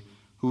ancestor,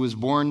 who was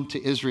born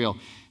to Israel.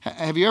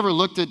 Have you ever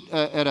looked at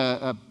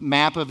a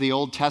map of the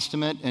Old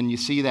Testament and you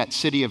see that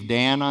city of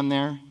Dan on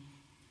there?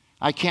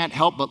 I can't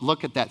help but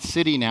look at that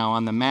city now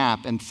on the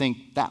map and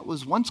think that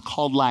was once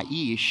called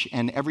Laish,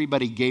 and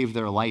everybody gave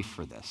their life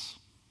for this.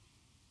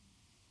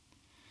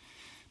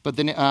 But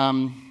the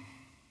name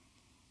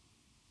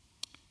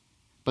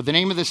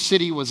of the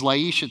city was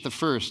Laish at the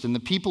first, and the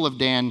people of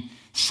Dan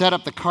set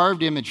up the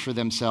carved image for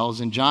themselves,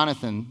 and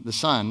Jonathan, the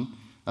son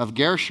of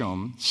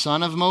Gershom,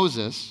 son of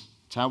Moses.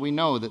 That's how we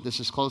know that this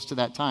is close to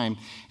that time.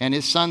 And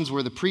his sons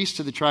were the priests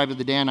of the tribe of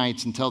the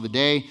Danites until the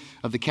day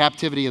of the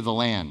captivity of the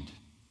land.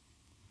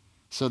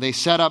 So they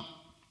set up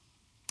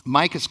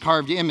Micah's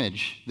carved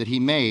image that he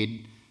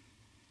made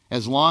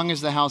as long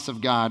as the house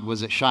of God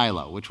was at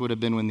Shiloh, which would have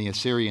been when the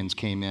Assyrians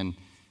came in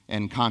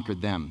and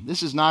conquered them.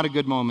 This is not a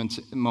good moment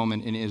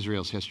in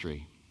Israel's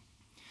history.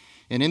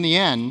 And in the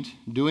end,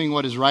 doing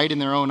what is right in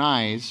their own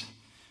eyes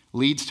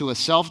leads to a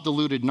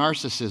self-deluded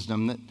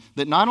narcissism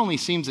that not only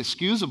seems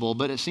excusable,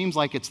 but it seems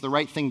like it's the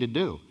right thing to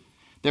do.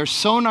 They're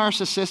so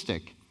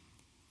narcissistic,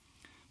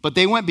 but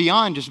they went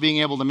beyond just being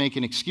able to make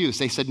an excuse.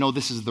 They said, no,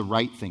 this is the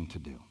right thing to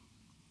do.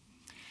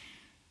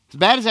 As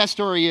bad as that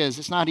story is,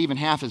 it's not even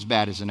half as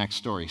bad as the next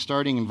story,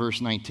 starting in verse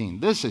 19.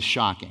 This is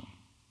shocking,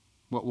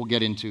 what we'll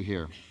get into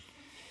here.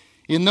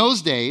 In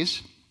those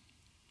days,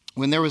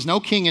 when there was no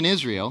king in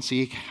Israel,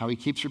 see how he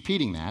keeps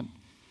repeating that,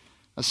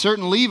 a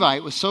certain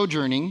Levite was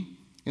sojourning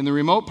in the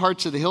remote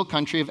parts of the hill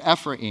country of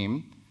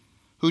Ephraim,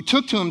 who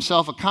took to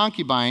himself a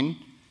concubine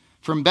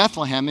from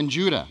Bethlehem in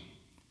Judah.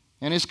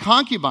 And his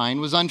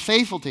concubine was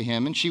unfaithful to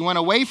him, and she went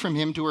away from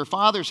him to her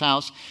father's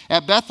house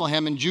at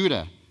Bethlehem in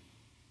Judah.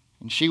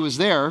 And she was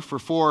there for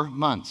 4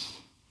 months.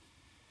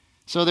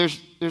 So there's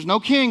no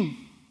king,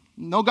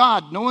 no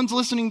God. No one's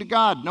listening to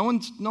God. No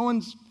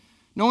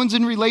one's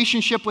in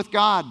relationship with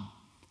God.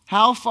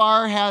 How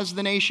far has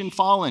the nation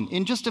fallen?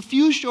 In just a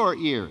few short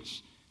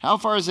years, how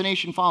far has the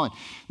nation fallen?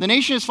 The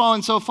nation has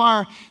fallen so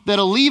far that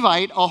a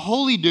Levite, a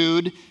holy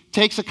dude,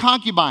 takes a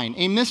concubine,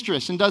 a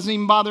mistress, and doesn't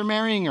even bother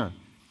marrying her.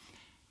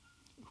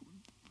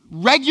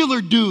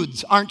 Regular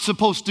dudes aren't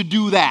supposed to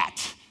do that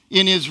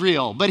in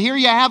Israel. But here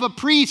you have a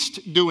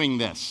priest doing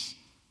this,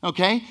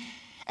 okay?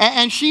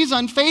 And she's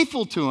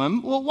unfaithful to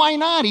him. Well, why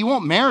not? He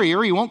won't marry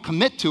her. He won't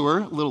commit to her.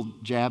 A little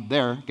jab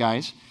there,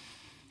 guys.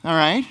 All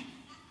right?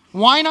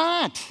 Why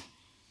not?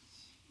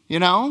 You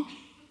know?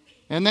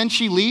 And then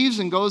she leaves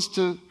and goes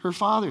to her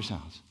father's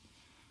house.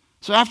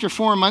 So after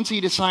 4 months,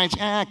 he decides,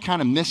 I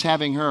kind of miss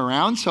having her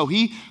around. So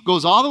he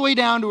goes all the way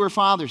down to her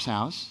father's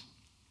house.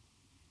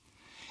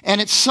 And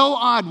it's so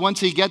odd once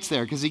he gets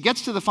there, because he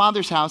gets to the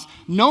father's house,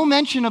 no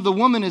mention of the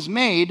woman is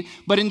made,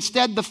 but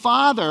instead the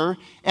father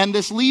and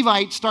this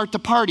Levite start to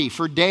party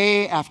for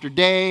day after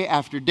day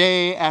after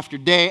day after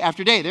day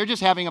after day. They're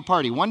just having a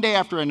party, one day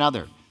after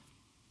another.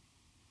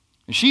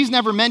 And she's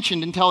never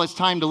mentioned until it's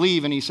time to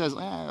leave, and he says,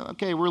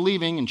 okay, we're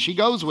leaving, and she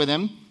goes with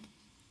him.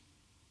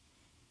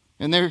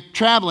 And they're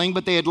traveling,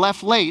 but they had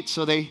left late,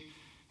 so they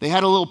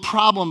had a little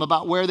problem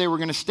about where they were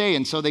going to stay.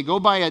 And so they go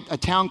by a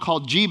town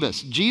called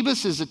Jebus.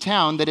 Jebus is a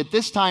town that at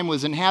this time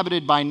was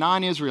inhabited by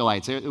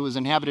non-Israelites. It was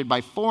inhabited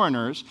by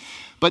foreigners.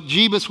 But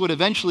Jebus would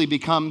eventually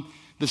become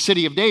the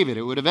city of David.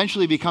 It would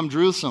eventually become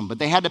Jerusalem. But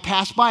they had to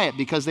pass by it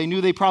because they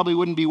knew they probably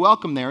wouldn't be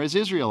welcome there as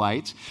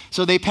Israelites.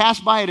 So they pass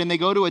by it and they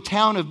go to a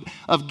town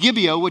of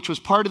Gibeah, which was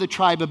part of the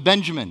tribe of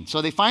Benjamin.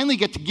 So they finally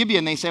get to Gibeah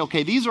and they say,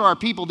 okay, these are our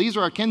people. These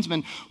are our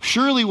kinsmen.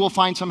 Surely we'll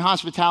find some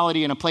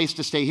hospitality and a place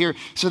to stay here.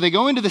 So they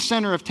go into the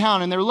center of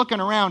town and they're looking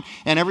around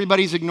and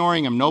everybody's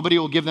ignoring them. Nobody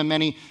will give them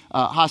any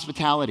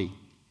hospitality.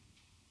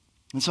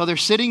 And so they're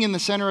sitting in the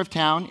center of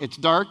town. It's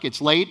dark.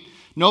 It's late.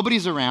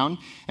 Nobody's around,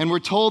 and we're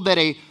told that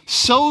a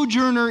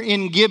sojourner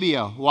in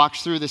Gibeah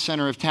walks through the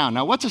center of town.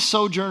 Now, what's a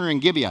sojourner in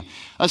Gibeah?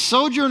 A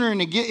sojourner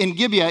in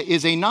Gibeah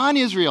is a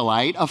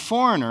non-Israelite, a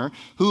foreigner,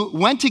 who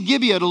went to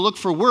Gibeah to look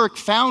for work,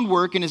 found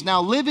work, and is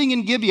now living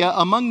in Gibeah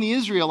among the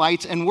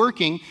Israelites and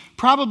working,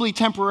 probably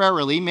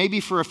temporarily, maybe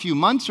for a few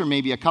months or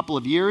maybe a couple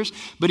of years,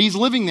 but he's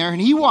living there, and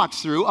he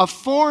walks through, a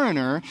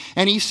foreigner,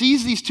 and he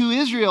sees these two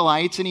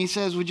Israelites, and he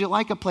says, would you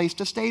like a place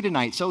to stay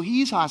tonight? So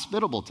he's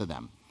hospitable to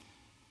them.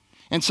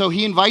 And so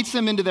he invites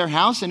them into their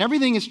house, and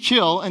everything is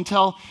chill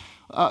until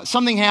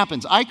something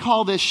happens. I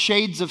call this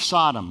shades of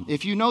Sodom.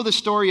 If you know the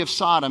story of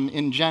Sodom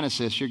in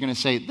Genesis, you're going to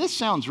say, this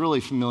sounds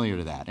really familiar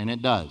to that, and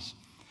it does.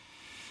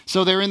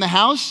 So they're in the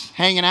house,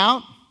 hanging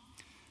out.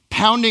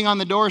 Pounding on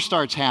the door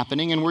starts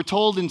happening, and we're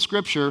told in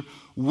Scripture,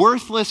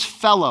 worthless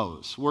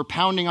fellows were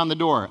pounding on the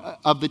door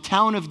of the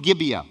town of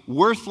Gibeah.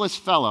 Worthless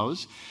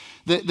fellows.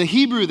 The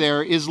Hebrew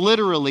there is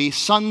literally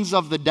sons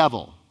of the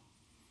devil.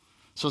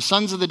 So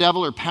sons of the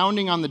devil are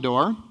pounding on the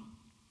door,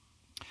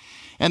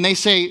 and they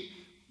say,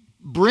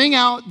 bring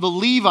out the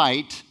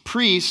Levite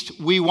priest,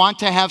 we want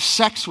to have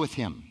sex with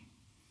him.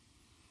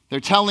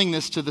 They're telling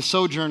this to the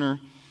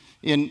sojourner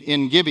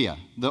in Gibeah,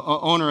 the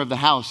owner of the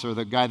house or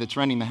the guy that's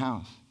renting the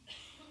house.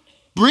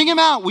 Bring him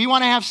out, we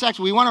want to have sex,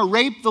 we want to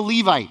rape the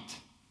Levite.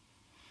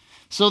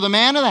 So the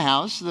man of the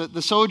house,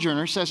 the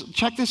sojourner, says,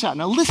 check this out,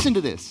 now listen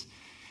to this.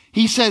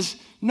 He says,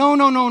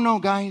 no,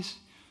 guys,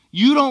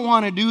 you don't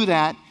want to do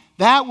that.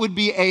 That would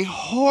be a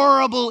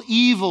horrible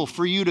evil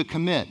for you to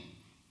commit.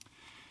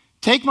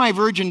 Take my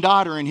virgin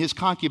daughter and his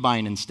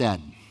concubine instead.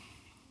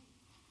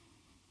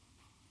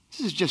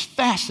 This is just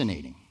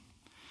fascinating.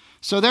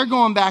 So they're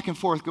going back and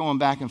forth,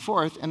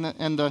 and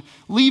the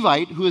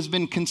Levite, who has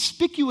been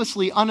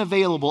conspicuously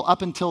unavailable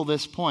up until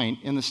this point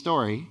in the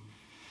story,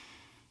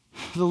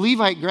 the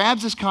Levite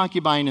grabs his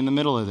concubine in the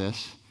middle of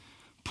this,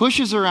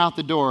 pushes her out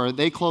the door,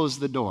 they close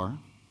the door,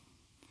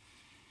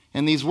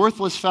 and these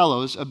worthless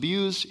fellows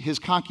abuse his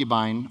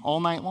concubine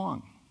all night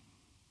long.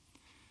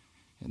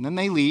 And then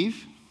they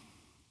leave.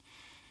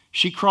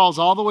 She crawls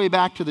all the way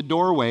back to the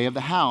doorway of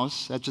the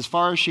house. That's as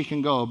far as she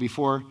can go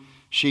before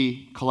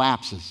she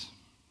collapses.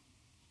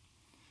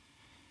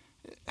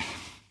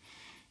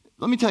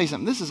 Let me tell you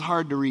something. This is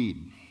hard to read.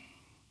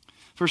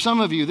 For some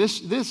of you,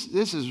 this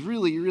is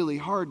really, really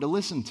hard to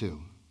listen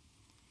to.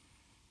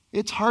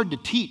 It's hard to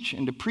teach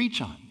and to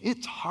preach on.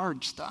 It's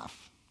hard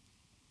stuff.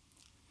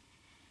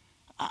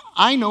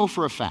 I know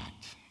for a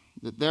fact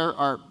that there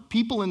are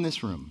people in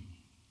this room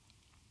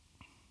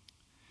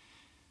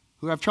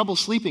who have trouble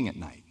sleeping at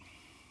night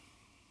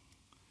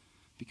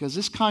because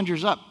this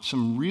conjures up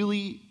some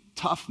really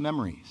tough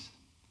memories.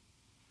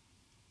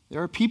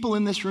 There are people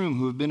in this room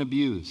who have been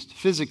abused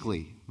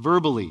physically,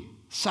 verbally,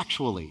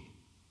 sexually.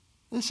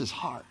 This is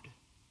hard.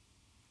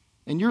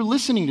 And you're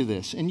listening to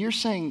this and you're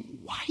saying,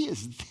 why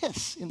is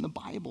this in the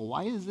Bible?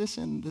 Why is this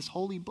in this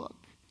holy book?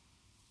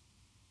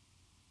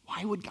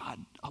 Why would God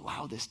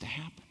allow this to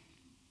happen?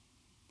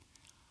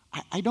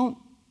 I don't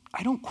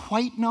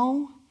quite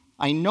know.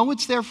 I know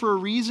it's there for a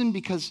reason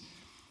because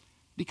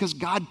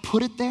God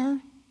put it there.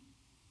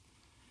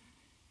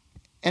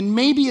 And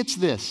maybe it's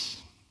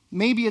this.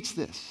 Maybe it's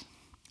this.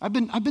 I've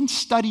been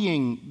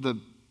studying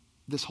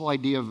this whole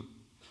idea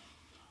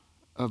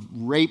of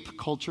rape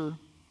culture.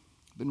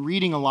 I've been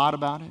reading a lot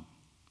about it.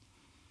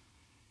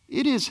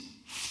 It is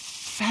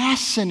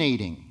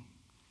fascinating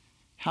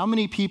how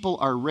many people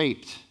are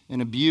raped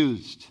and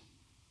abused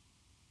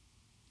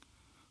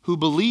who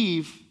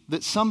believe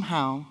that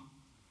somehow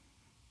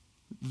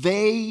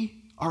they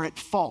are at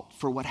fault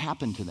for what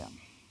happened to them.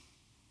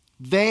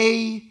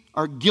 They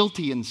are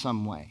guilty in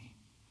some way.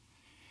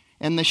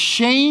 And the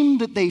shame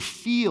that they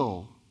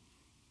feel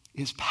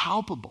is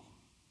palpable,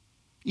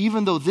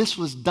 even though this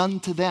was done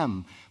to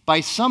them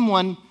by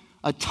someone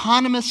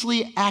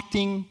autonomously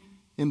acting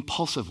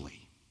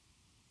impulsively.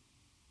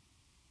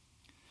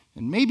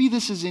 And maybe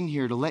this is in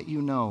here to let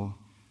you know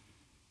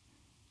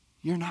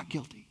you're not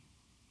guilty.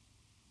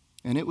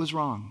 And it was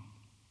wrong.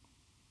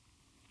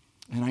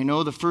 And I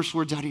know the first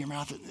words out of your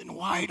mouth is, then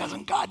why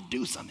doesn't God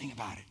do something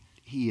about it?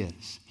 He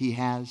is. He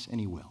has, and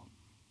he will.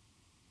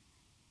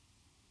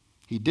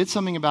 He did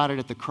something about it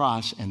at the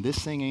cross, and this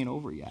thing ain't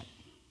over yet.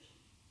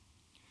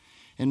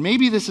 And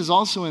maybe this is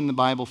also in the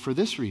Bible for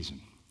this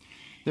reason.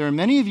 There are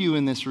many of you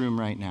in this room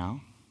right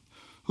now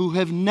who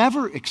have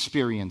never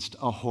experienced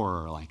a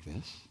horror like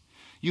this.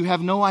 You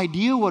have no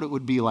idea what it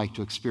would be like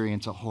to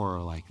experience a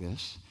horror like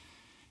this.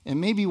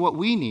 And maybe what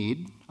we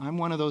need, I'm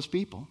one of those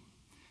people,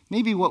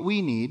 maybe what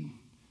we need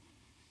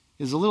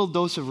is a little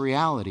dose of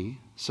reality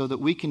so that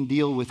we can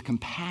deal with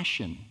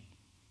compassion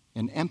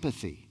and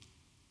empathy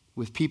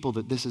with people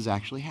that this has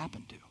actually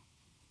happened to.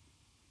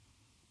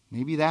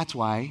 Maybe that's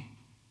why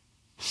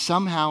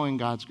somehow in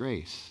God's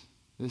grace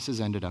this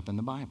has ended up in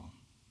the Bible.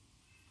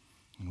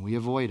 And we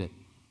avoid it,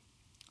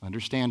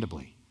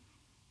 understandably,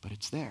 but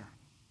it's there.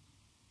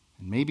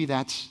 And maybe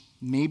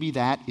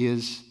that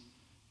is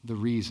the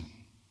reason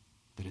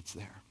that it's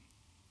there.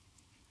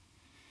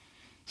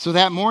 So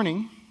that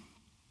morning,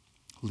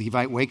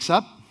 Levite wakes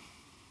up,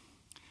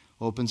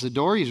 opens the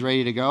door, he's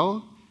ready to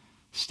go,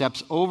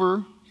 steps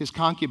over his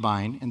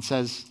concubine and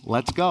says,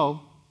 let's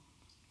go,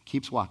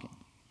 keeps walking.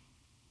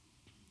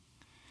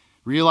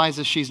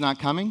 Realizes she's not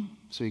coming,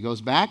 so he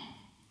goes back,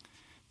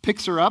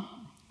 picks her up,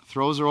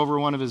 throws her over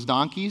one of his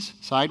donkeys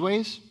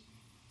sideways,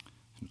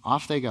 and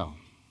off they go.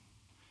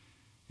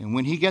 And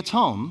when he gets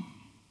home,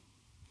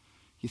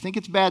 you think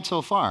it's bad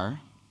so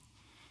far.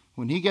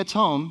 When he gets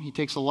home, he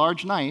takes a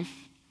large knife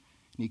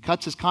and he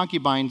cuts his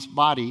concubine's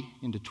body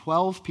into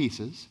 12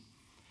 pieces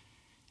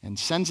and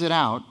sends it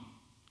out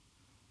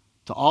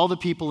to all the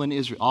people in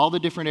Israel, all the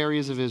different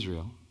areas of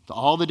Israel, to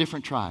all the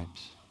different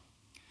tribes,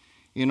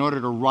 in order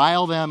to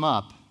rile them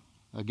up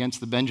against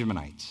the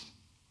Benjaminites,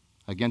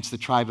 against the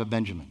tribe of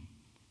Benjamin.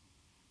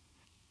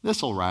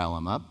 This will rile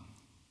them up.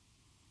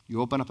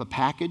 You open up a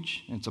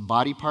package and it's a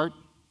body part,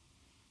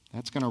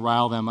 that's going to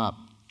rile them up.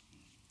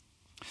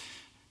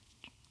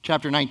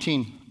 Chapter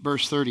 19,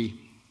 verse 30.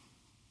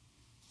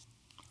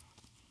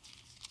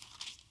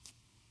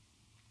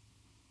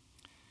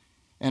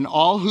 And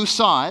all who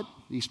saw it,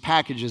 these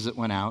packages that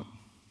went out,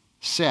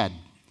 said,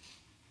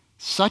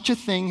 such a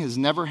thing has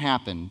never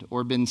happened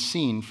or been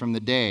seen from the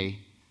day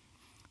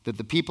that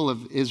the people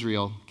of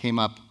Israel came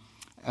up,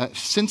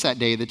 since that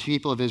day the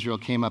people of Israel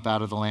came up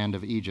out of the land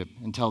of Egypt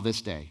until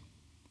this day.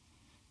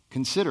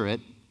 Consider it,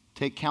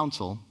 take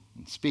counsel,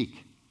 and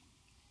speak.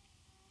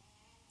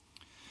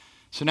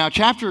 So now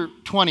chapter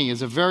 20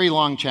 is a very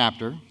long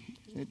chapter.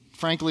 It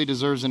frankly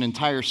deserves an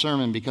entire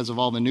sermon because of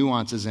all the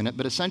nuances in it.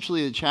 But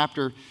essentially the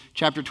chapter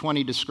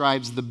 20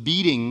 describes the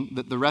beating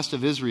that the rest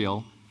of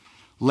Israel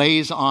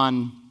lays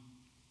on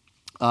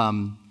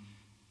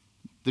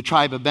the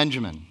tribe of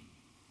Benjamin.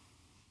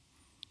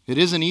 It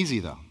isn't easy,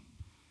 though.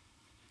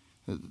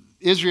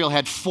 Israel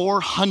had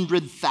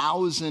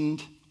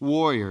 400,000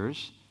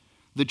 warriors.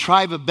 The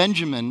tribe of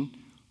Benjamin,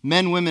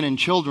 men, women, and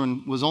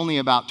children, was only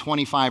about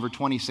 25 or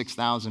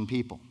 26,000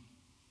 people.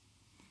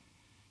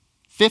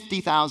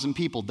 50,000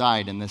 people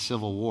died in this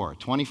civil war.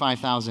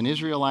 25,000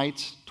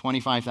 Israelites,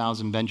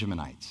 25,000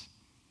 Benjaminites.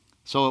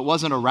 So it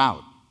wasn't a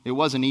rout. It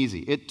wasn't easy.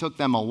 It took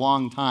them a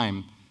long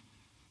time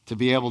to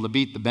be able to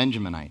beat the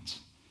Benjaminites.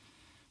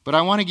 But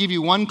I want to give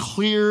you one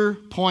clear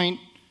point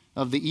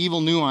of the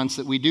evil nuance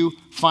that we do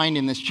find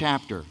in this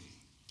chapter.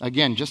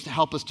 Again, just to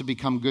help us to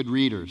become good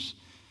readers.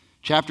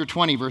 Chapter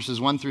 20, verses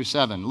 1 through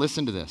 7.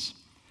 Listen to this.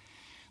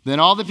 Then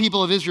all the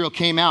people of Israel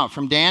came out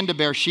from Dan to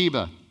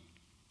Beersheba,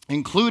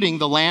 including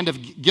the land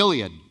of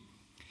Gilead.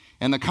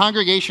 And the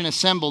congregation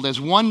assembled as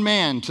one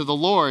man to the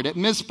Lord at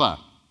Mizpah.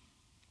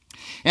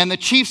 And the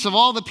chiefs of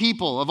all the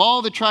people, of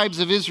all the tribes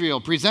of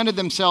Israel, presented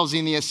themselves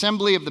in the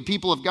assembly of the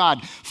people of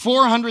God,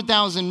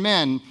 400,000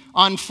 men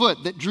on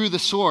foot that drew the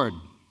sword.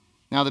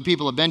 Now the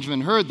people of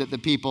Benjamin heard that the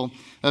people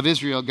of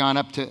Israel had gone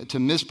up to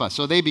Mizpah,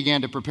 so they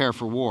began to prepare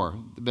for war.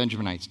 The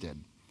Benjaminites did.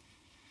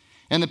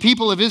 And the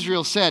people of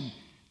Israel said,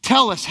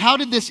 "Tell us, how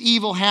did this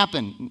evil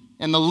happen?"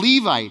 And the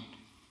Levite,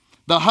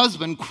 the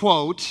husband,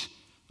 quote,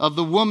 of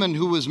the woman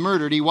who was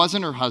murdered, he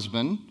wasn't her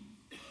husband,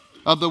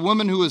 of the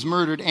woman who was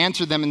murdered,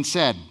 answered them and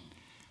said,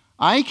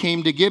 "I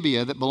came to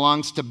Gibeah that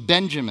belongs to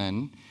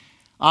Benjamin,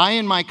 I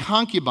and my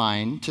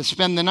concubine, to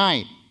spend the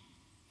night.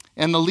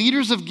 And the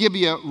leaders of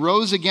Gibeah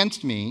rose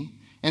against me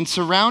and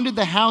surrounded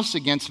the house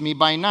against me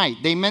by night.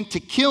 They meant to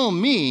kill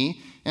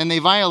me, and they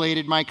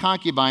violated my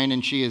concubine,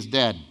 and she is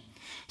dead.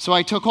 So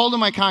I took hold of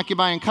my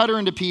concubine and cut her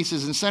into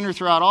pieces and sent her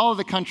throughout all of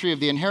the country of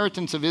the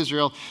inheritance of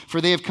Israel,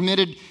 for the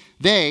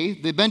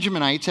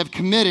Benjaminites, have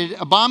committed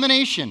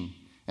abomination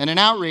and an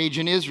outrage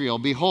in Israel.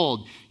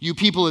 Behold, you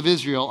people of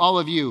Israel, all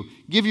of you,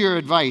 give your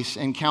advice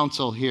and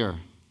counsel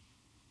here."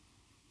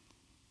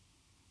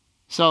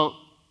 So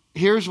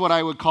here's what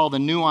I would call the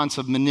nuance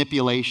of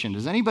manipulation.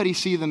 Does anybody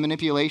see the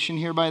manipulation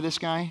here by this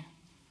guy?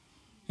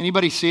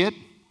 Anybody see it?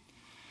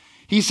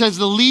 He says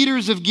the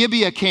leaders of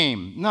Gibeah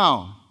came.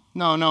 No.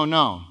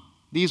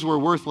 These were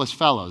worthless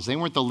fellows. They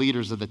weren't the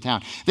leaders of the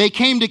town. They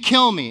came to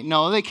kill me.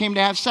 No, they came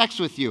to have sex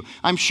with you.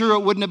 I'm sure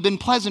it wouldn't have been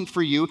pleasant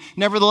for you.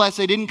 Nevertheless,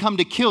 they didn't come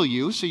to kill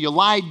you, so you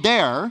lied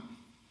there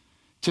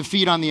to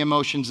feed on the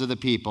emotions of the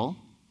people.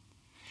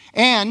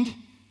 And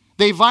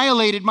they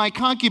violated my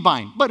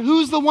concubine. But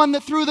who's the one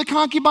that threw the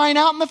concubine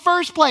out in the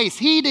first place?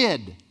 He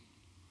did.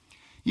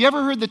 You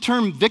ever heard the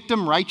term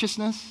victim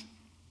righteousness?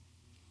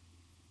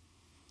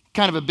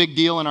 Kind of a big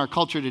deal in our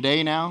culture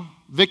today now.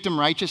 Victim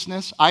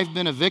righteousness. I've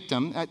been a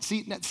victim.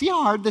 See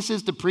how hard this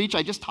is to preach?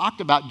 I just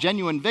talked about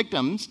genuine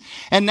victims.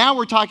 And now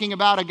we're talking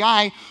about a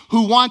guy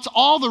who wants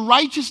all the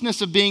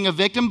righteousness of being a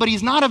victim, but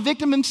he's not a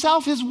victim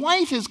himself. His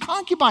wife, his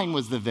concubine,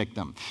 was the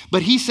victim.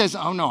 But he says,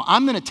 "Oh no,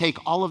 I'm going to take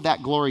all of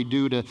that glory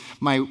due to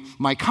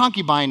my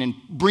concubine and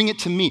bring it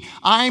to me.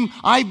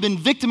 I've been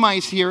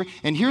victimized here,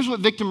 and here's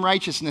what victim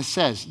righteousness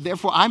says.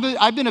 Therefore,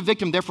 I've been a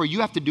victim, therefore you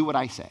have to do what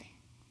I say.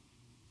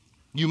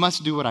 You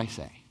must do what I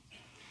say."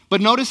 But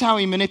notice how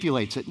he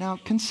manipulates it. Now,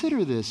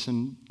 consider this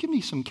and give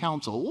me some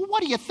counsel. Well,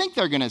 what do you think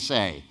they're going to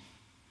say?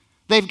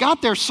 They've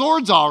got their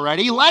swords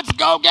already. Let's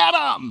go get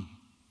them.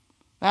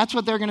 That's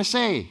what they're going to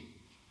say.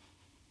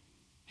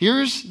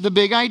 Here's the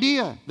big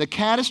idea: the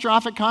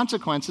catastrophic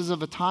consequences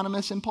of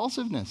autonomous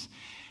impulsiveness.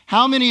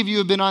 How many of you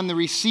have been on the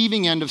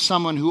receiving end of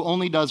someone who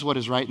only does what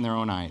is right in their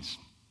own eyes?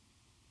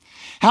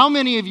 How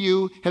many of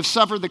you have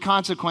suffered the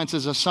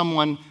consequences of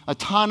someone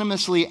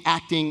autonomously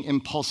acting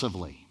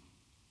impulsively?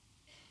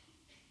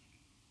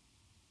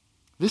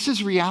 This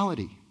is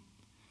reality.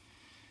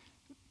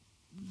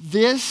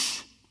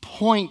 This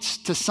points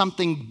to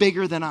something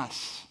bigger than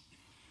us.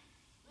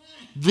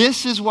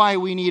 This is why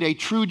we need a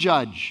true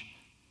judge,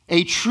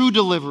 a true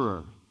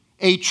deliverer,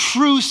 a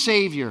true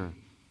savior,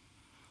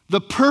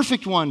 the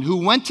perfect one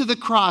who went to the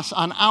cross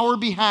on our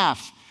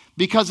behalf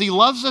because he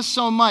loves us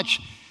so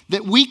much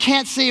that we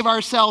can't save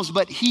ourselves,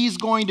 but he's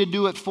going to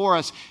do it for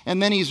us.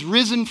 And then he's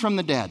risen from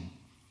the dead,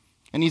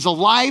 and he's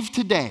alive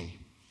today.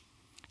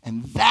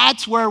 And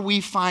that's where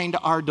we find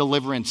our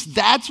deliverance.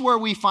 That's where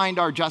we find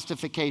our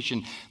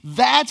justification.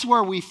 That's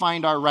where we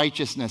find our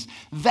righteousness.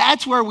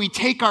 That's where we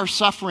take our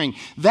suffering.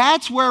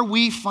 That's where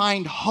we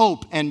find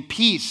hope and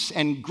peace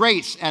and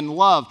grace and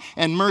love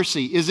and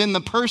mercy, is in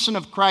the person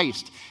of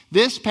Christ.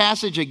 This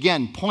passage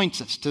again points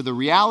us to the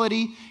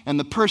reality and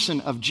the person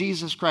of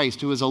Jesus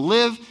Christ, who is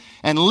alive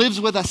and lives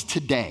with us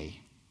today.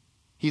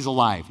 He's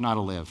alive, not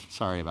alive.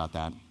 Sorry about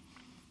that.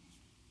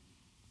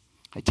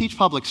 I teach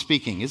public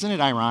speaking. Isn't it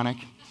ironic?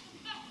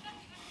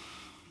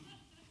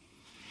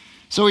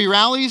 So he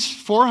rallies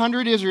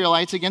 400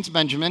 Israelites against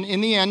Benjamin. In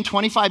the end,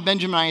 25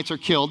 Benjaminites are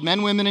killed,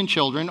 men, women, and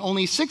children.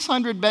 Only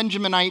 600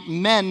 Benjaminite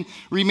men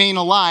remain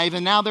alive,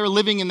 and now they're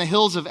living in the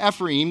hills of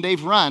Ephraim.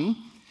 They've run,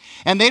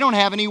 and they don't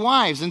have any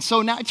wives. And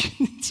so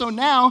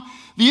now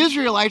the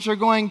Israelites are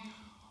going,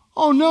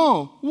 "Oh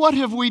no, what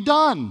have we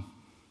done?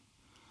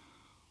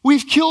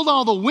 We've killed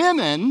all the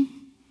women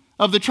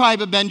of the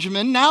tribe of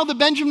Benjamin. Now the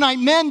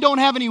Benjaminite men don't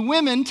have any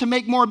women to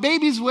make more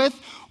babies with.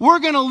 We're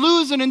going to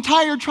lose an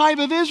entire tribe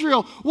of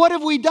Israel. What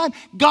have we done?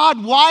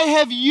 God, why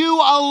have you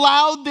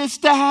allowed this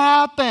to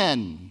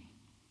happen?"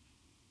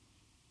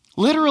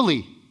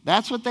 Literally,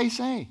 that's what they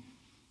say.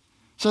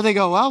 So they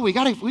go, "Well, we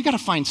got to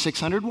find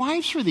 600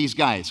 wives for these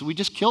guys. We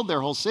just killed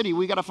their whole city.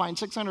 We got to find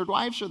 600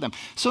 wives for them."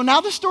 So now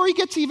the story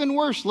gets even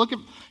worse. Look at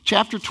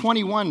chapter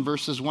 21,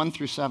 verses 1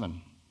 through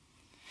 7.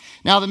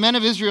 Now the men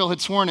of Israel had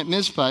sworn at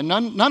Mizpah,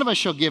 none of us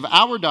shall give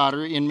our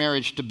daughter in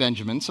marriage to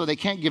Benjamin, so they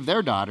can't give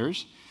their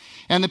daughters.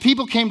 And the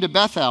people came to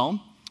Bethel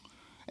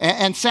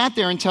and sat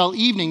there until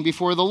evening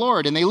before the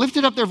Lord. And they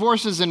lifted up their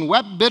voices and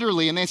wept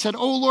bitterly. And they said,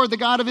 "O Lord, the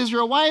God of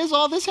Israel, why has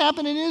all this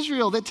happened in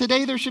Israel, that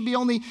today there should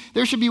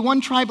be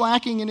one tribe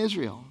lacking in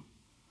Israel?"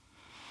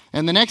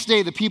 And the next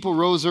day the people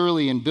rose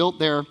early and built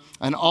there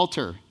an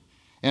altar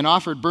and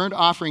offered burnt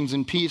offerings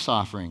and peace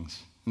offerings.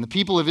 And the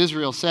people of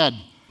Israel said,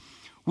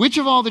 "Which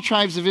of all the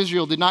tribes of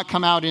Israel did not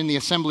come out in the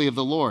assembly of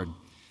the Lord?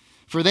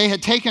 For they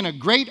had taken a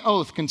great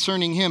oath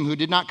concerning him who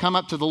did not come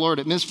up to the Lord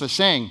at Mizpah,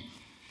 saying,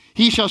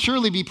 he shall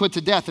surely be put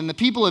to death. And the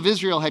people of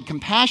Israel had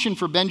compassion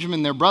for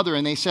Benjamin their brother,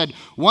 and they said,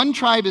 one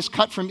tribe is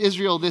cut from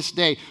Israel this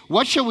day.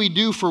 What shall we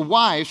do for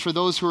wives for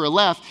those who are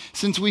left,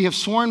 since we have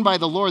sworn by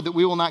the Lord that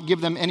we will not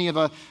give them any of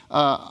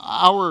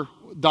our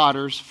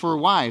daughters for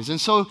wives?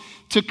 And so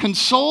to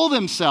console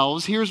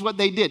themselves, here's what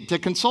they did. To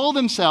console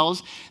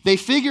themselves, they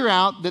figure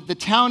out that the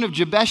town of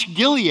Jabesh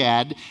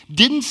Gilead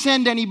didn't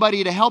send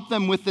anybody to help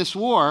them with this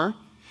war.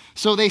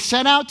 So they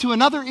set out to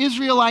another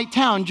Israelite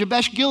town,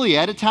 Jabesh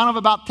Gilead, a town of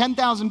about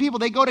 10,000 people.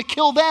 They go to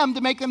kill them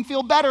to make them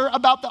feel better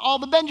about all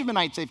the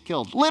Benjaminites they've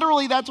killed.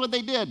 Literally, that's what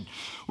they did.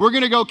 We're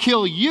going to go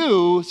kill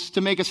you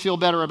to make us feel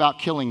better about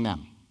killing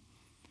them.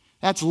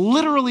 That's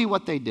literally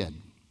what they did.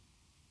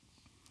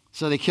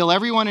 So they kill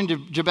everyone in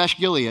Jabesh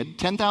Gilead,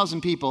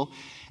 10,000 people,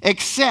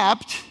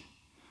 except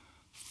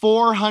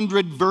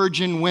 400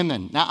 virgin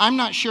women. Now, I'm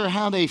not sure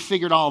how they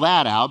figured all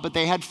that out, but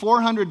they had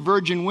 400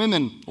 virgin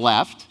women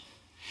left.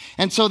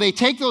 And so they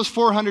take those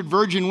 400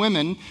 virgin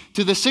women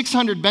to the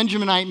 600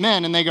 Benjaminite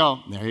men, and they go,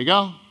 there you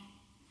go.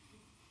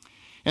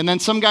 And then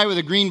some guy with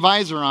a green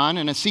visor on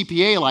and a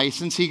CPA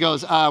license, he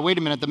goes, wait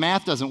a minute, the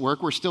math doesn't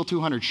work. We're still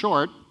 200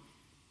 short.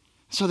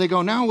 So they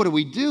go, now what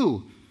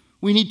do?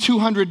 We need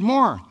 200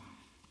 more.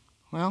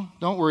 Well,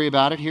 don't worry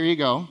about it. Here you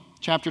go.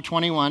 Chapter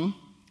 21,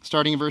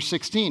 starting in verse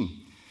 16.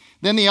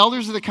 Then the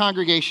elders of the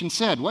congregation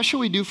said, what shall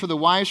we do for the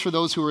wives for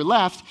those who are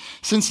left,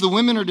 since the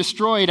women are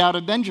destroyed out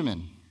of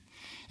Benjamin?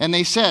 And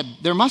they said,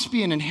 there must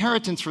be an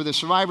inheritance for the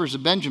survivors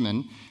of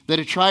Benjamin, that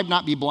a tribe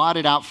not be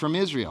blotted out from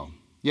Israel.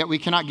 Yet we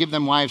cannot give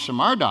them wives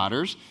from our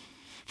daughters,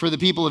 for the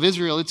people of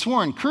Israel had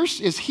sworn, cursed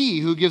is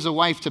he who gives a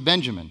wife to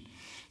Benjamin.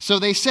 So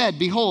they said,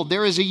 behold,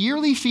 there is a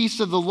yearly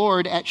feast of the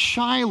Lord at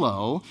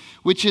Shiloh,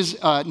 which is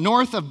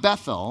north of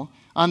Bethel,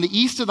 on the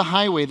east of the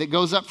highway that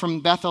goes up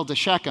from Bethel to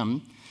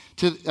Shechem,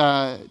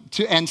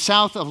 and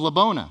south of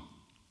Lebonah.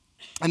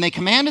 And they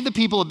commanded the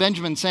people of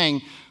Benjamin,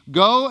 saying,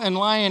 go and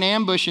lie in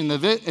ambush in the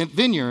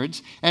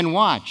vineyards and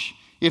watch.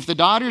 If the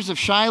daughters of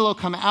Shiloh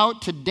come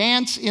out to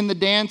dance in the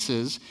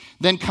dances,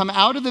 then come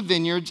out of the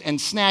vineyards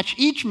and snatch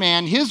each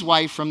man his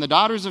wife from the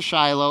daughters of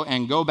Shiloh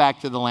and go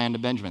back to the land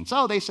of Benjamin.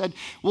 So they said,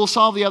 we'll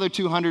solve the other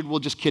 200, we'll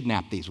just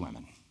kidnap these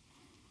women.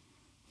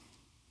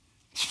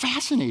 It's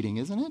fascinating,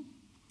 isn't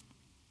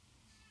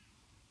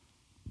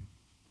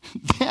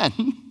it?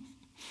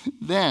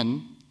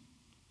 Then,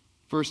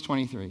 verse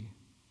 23.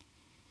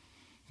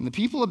 And the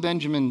people of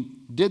Benjamin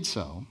did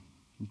so,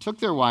 and took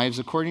their wives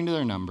according to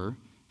their number,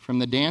 from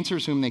the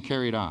dancers whom they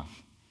carried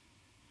off.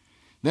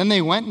 Then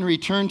they went and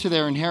returned to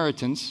their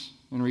inheritance,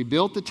 and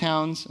rebuilt the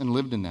towns and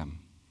lived in them.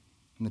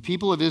 And the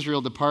people of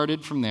Israel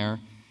departed from there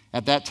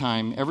at that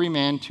time, every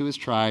man to his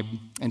tribe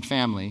and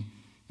family,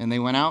 and they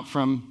went out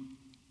from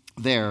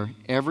there,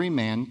 every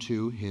man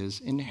to his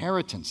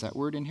inheritance. That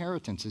word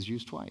inheritance is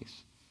used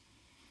twice.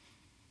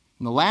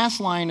 In the last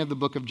line of the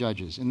book of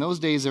Judges, in those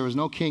days there was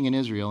no king in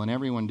Israel, and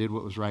everyone did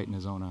what was right in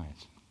his own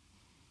eyes.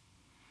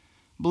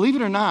 Believe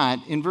it or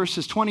not, in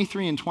verses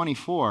 23 and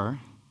 24,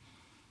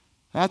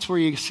 that's where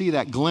you see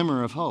that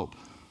glimmer of hope.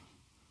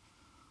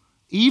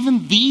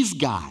 Even these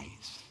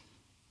guys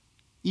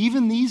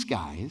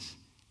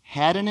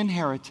had an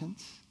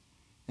inheritance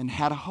and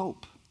had a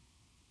hope.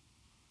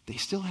 They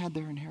still had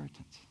their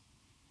inheritance.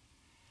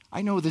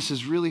 I know this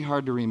is really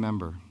hard to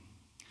remember.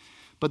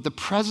 But the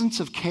presence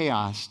of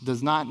chaos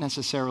does not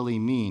necessarily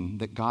mean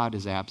that God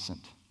is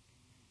absent.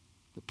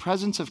 The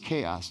presence of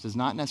chaos does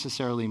not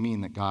necessarily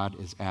mean that God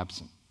is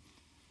absent.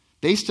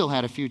 They still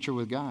had a future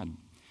with God.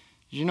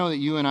 Did you know that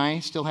you and I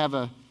still have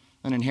an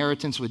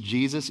inheritance with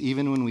Jesus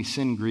even when we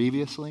sin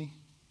grievously?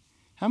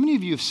 How many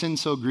of you have sinned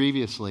so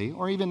grievously,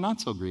 or even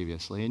not so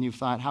grievously, and you've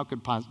thought, how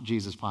could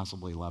Jesus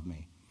possibly love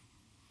me?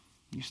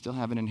 You still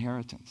have an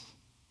inheritance.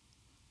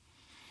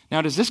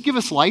 Now, does this give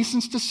us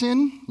license to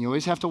sin? You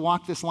always have to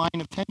walk this line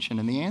of tension,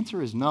 and the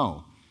answer is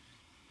no.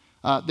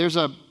 There's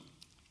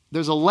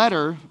a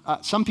letter,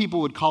 some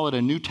people would call it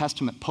a New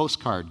Testament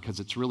postcard because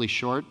it's really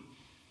short,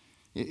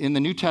 in the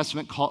New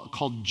Testament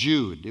called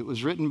Jude. It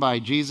was written by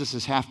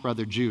Jesus'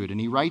 half-brother Jude, and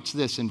he writes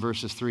this in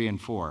verses 3 and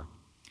 4.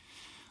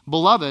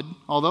 Beloved,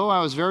 although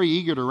I was very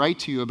eager to write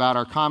to you about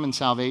our common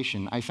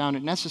salvation, I found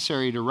it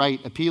necessary to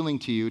write appealing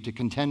to you to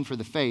contend for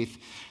the faith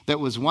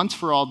that was once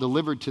for all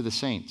delivered to the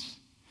saints.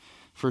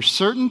 For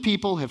certain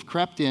people have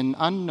crept in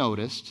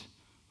unnoticed,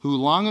 who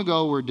long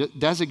ago were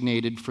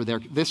designated for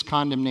this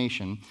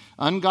condemnation,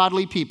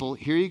 ungodly people,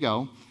 here you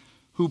go,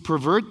 who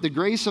pervert the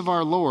grace of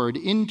our Lord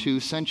into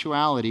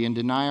sensuality and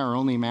deny our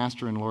only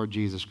Master and Lord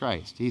Jesus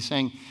Christ. He's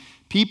saying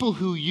people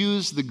who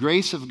use the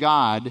grace of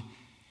God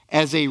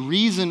as a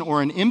reason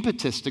or an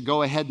impetus to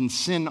go ahead and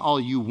sin all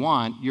you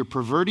want, you're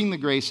perverting the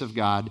grace of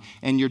God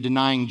and you're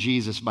denying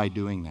Jesus by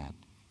doing that.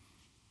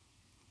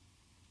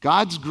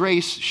 God's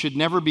grace should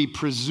never be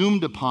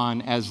presumed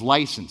upon as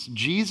license.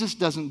 Jesus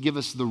doesn't give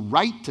us the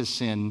right to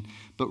sin,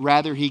 but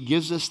rather he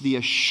gives us the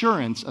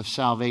assurance of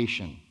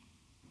salvation.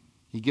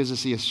 He gives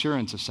us the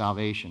assurance of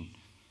salvation.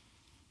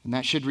 And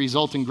that should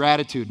result in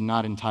gratitude and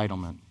not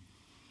entitlement.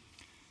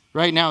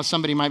 Right now,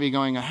 somebody might be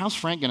going, how's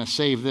Frank going to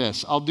save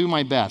this? I'll do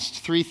my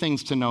best. 3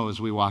 things to know as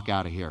we walk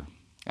out of here,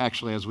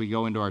 actually, as we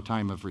go into our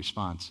time of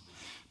response.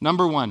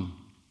 Number 1,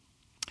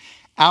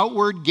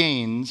 outward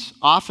gains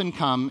often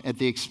come at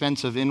the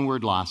expense of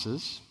inward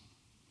losses,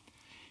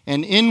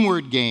 and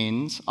inward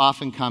gains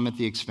often come at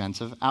the expense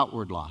of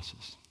outward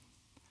losses.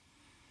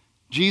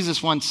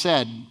 Jesus once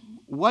said,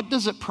 what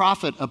does it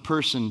profit a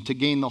person to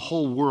gain the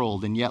whole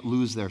world and yet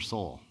lose their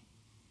soul?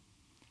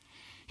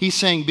 He's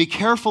saying, be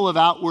careful of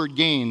outward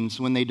gains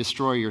when they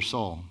destroy your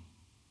soul.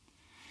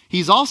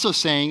 He's also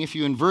saying, if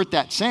you invert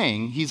that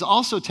saying, he's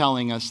also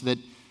telling us that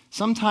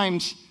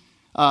sometimes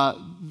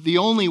the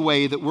only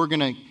way that we're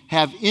going to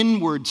have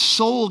inward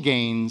soul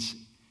gains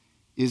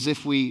is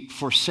if we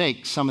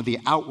forsake some of the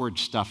outward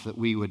stuff that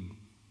we would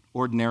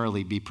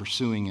ordinarily be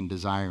pursuing and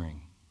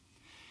desiring.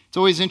 It's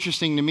always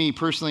interesting to me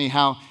personally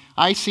how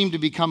I seem to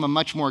become a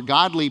much more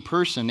godly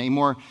person, a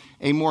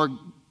more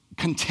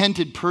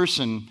contented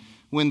person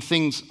when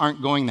things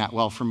aren't going that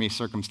well for me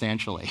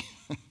circumstantially.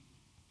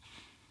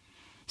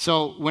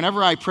 So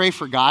whenever I pray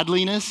for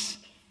godliness,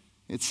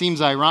 it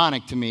seems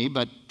ironic to me,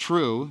 but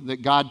true,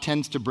 that God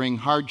tends to bring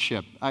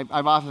hardship.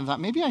 I've often thought,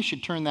 maybe I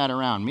should turn that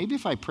around. Maybe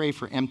if I pray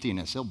for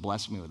emptiness, he'll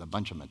bless me with a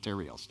bunch of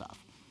material stuff.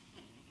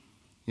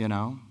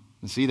 And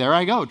see, there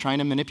I go, trying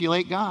to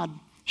manipulate God.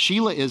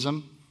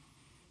 Sheilaism.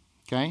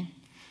 Okay?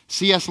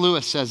 C.S.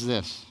 Lewis says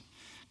this,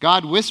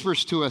 God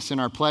whispers to us in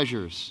our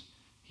pleasures.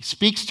 He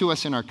speaks to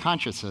us in our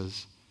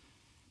consciences,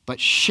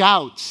 but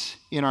shouts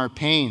in our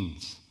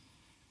pains.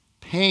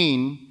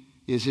 Pain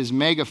is his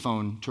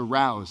megaphone to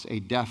rouse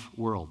a deaf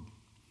world.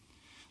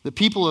 The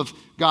people of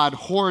God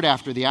hoard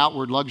after the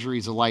outward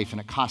luxuries of life, and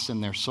it costs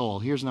them their soul.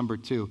 Here's number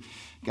 2.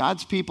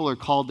 God's people are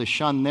called to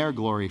shun their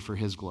glory for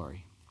his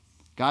glory.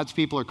 God's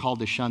people are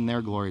called to shun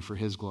their glory for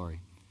his glory.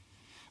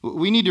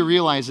 We need to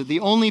realize that the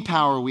only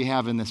power we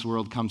have in this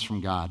world comes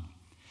from God.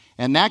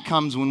 And that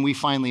comes when we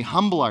finally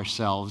humble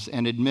ourselves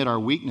and admit our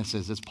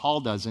weaknesses, as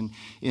Paul does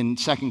in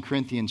 2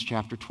 Corinthians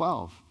chapter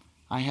 12.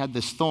 I had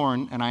this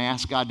thorn, and I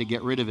asked God to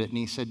get rid of it, and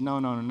he said,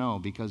 no,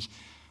 because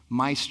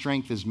my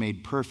strength is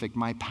made perfect,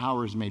 my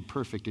power is made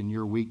perfect in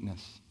your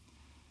weakness.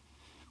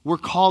 We're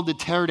called to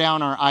tear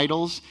down our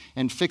idols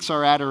and fix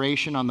our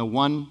adoration on the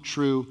one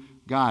true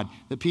God.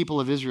 The people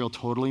of Israel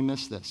totally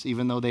missed this,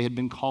 even though they had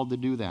been called to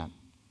do that.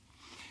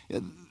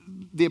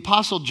 The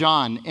Apostle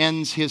John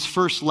ends his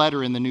first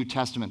letter in the New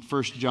Testament,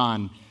 1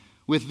 John,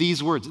 with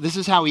these words. This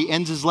is how he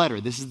ends his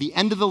letter. This is the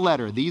end of the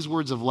letter, these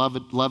words of love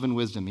and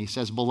wisdom. He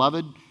says,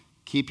 Beloved,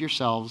 keep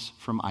yourselves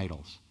from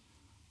idols.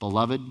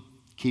 Beloved,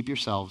 keep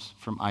yourselves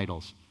from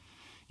idols.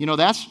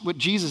 That's what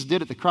Jesus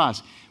did at the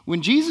cross.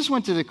 When Jesus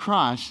went to the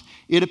cross,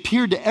 it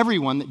appeared to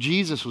everyone that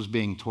Jesus was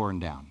being torn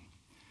down.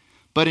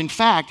 But in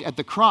fact, at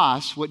the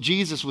cross, what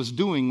Jesus was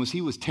doing was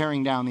he was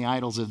tearing down the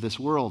idols of this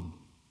world.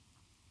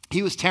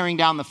 He was tearing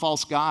down the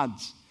false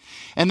gods.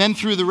 And then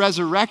through the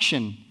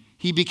resurrection,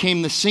 he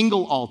became the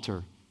single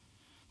altar,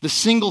 the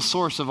single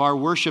source of our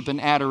worship and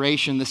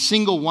adoration, the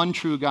single one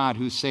true God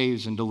who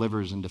saves and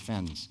delivers and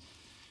defends.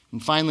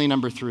 And finally,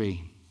 number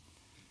 3,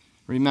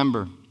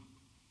 remember,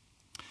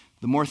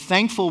 the more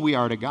thankful we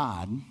are to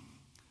God,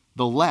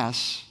 the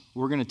less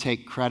we're going to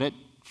take credit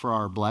for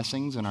our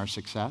blessings and our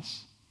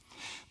success,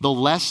 the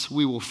less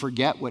we will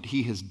forget what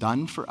he has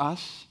done for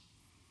us,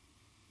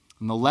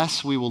 and the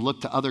less we will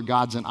look to other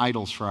gods and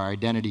idols for our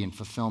identity and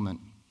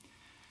fulfillment.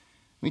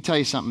 Let me tell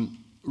you something.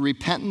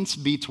 Repentance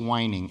beats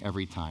whining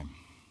every time.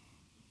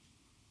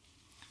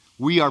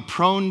 We are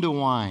prone to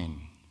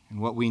whine, and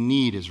what we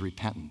need is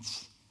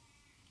repentance.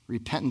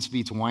 Repentance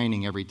beats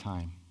whining every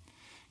time.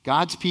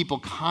 God's people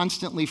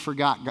constantly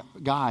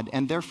forgot God,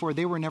 and therefore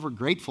they were never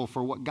grateful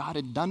for what God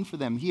had done for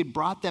them. He had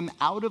brought them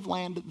out of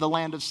the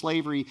land of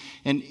slavery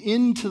and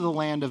into the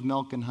land of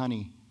milk and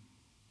honey.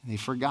 They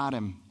forgot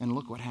him, and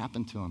look what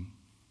happened to him.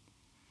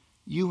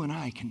 You and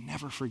I can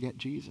never forget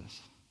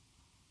Jesus.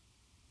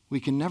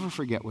 We can never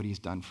forget what he's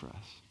done for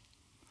us.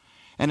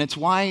 And it's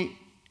why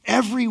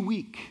every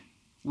week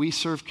we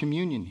serve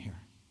communion here.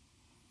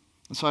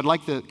 And so I'd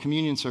like the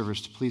communion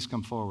servers to please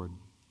come forward.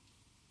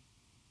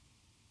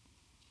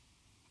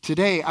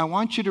 Today, I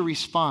want you to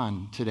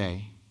respond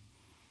today.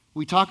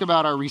 We talk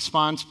about our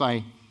response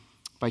by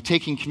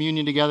taking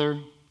communion together,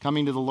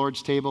 coming to the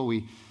Lord's table.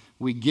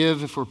 We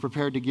give if we're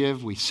prepared to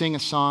give. We sing a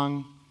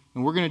song,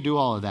 and we're going to do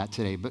all of that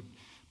today.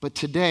 But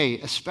today,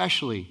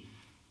 especially,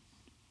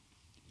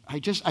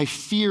 I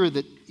fear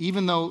that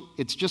even though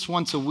it's just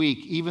once a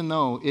week, even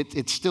though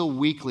it's still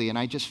weekly, and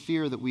I just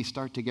fear that we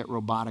start to get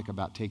robotic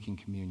about taking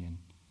communion.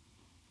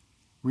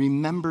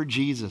 Remember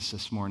Jesus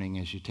this morning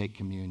as you take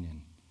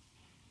communion.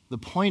 The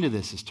point of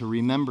this is to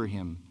remember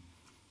him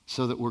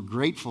so that we're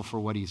grateful for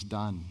what he's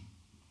done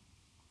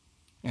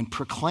and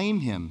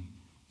proclaim him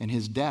and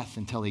his death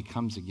until he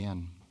comes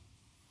again.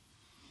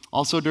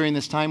 Also during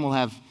this time, we'll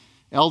have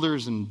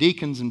elders and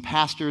deacons and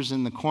pastors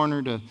in the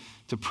corner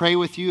to pray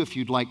with you. If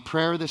you'd like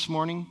prayer this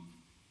morning,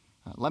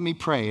 let me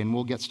pray and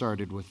we'll get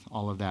started with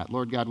all of that.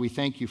 Lord God, we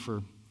thank you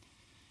for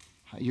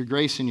your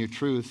grace and your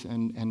truth.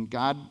 And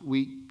God,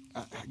 we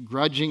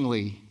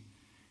grudgingly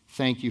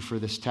thank you for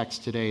this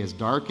text today, as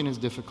dark and as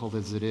difficult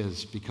as it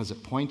is, because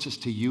it points us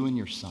to you and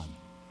your Son.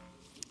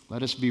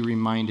 Let us be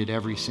reminded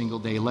every single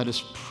day. Let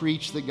us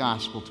preach the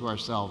gospel to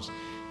ourselves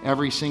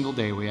every single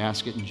day. We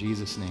ask it in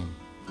Jesus' name.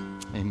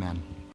 Amen.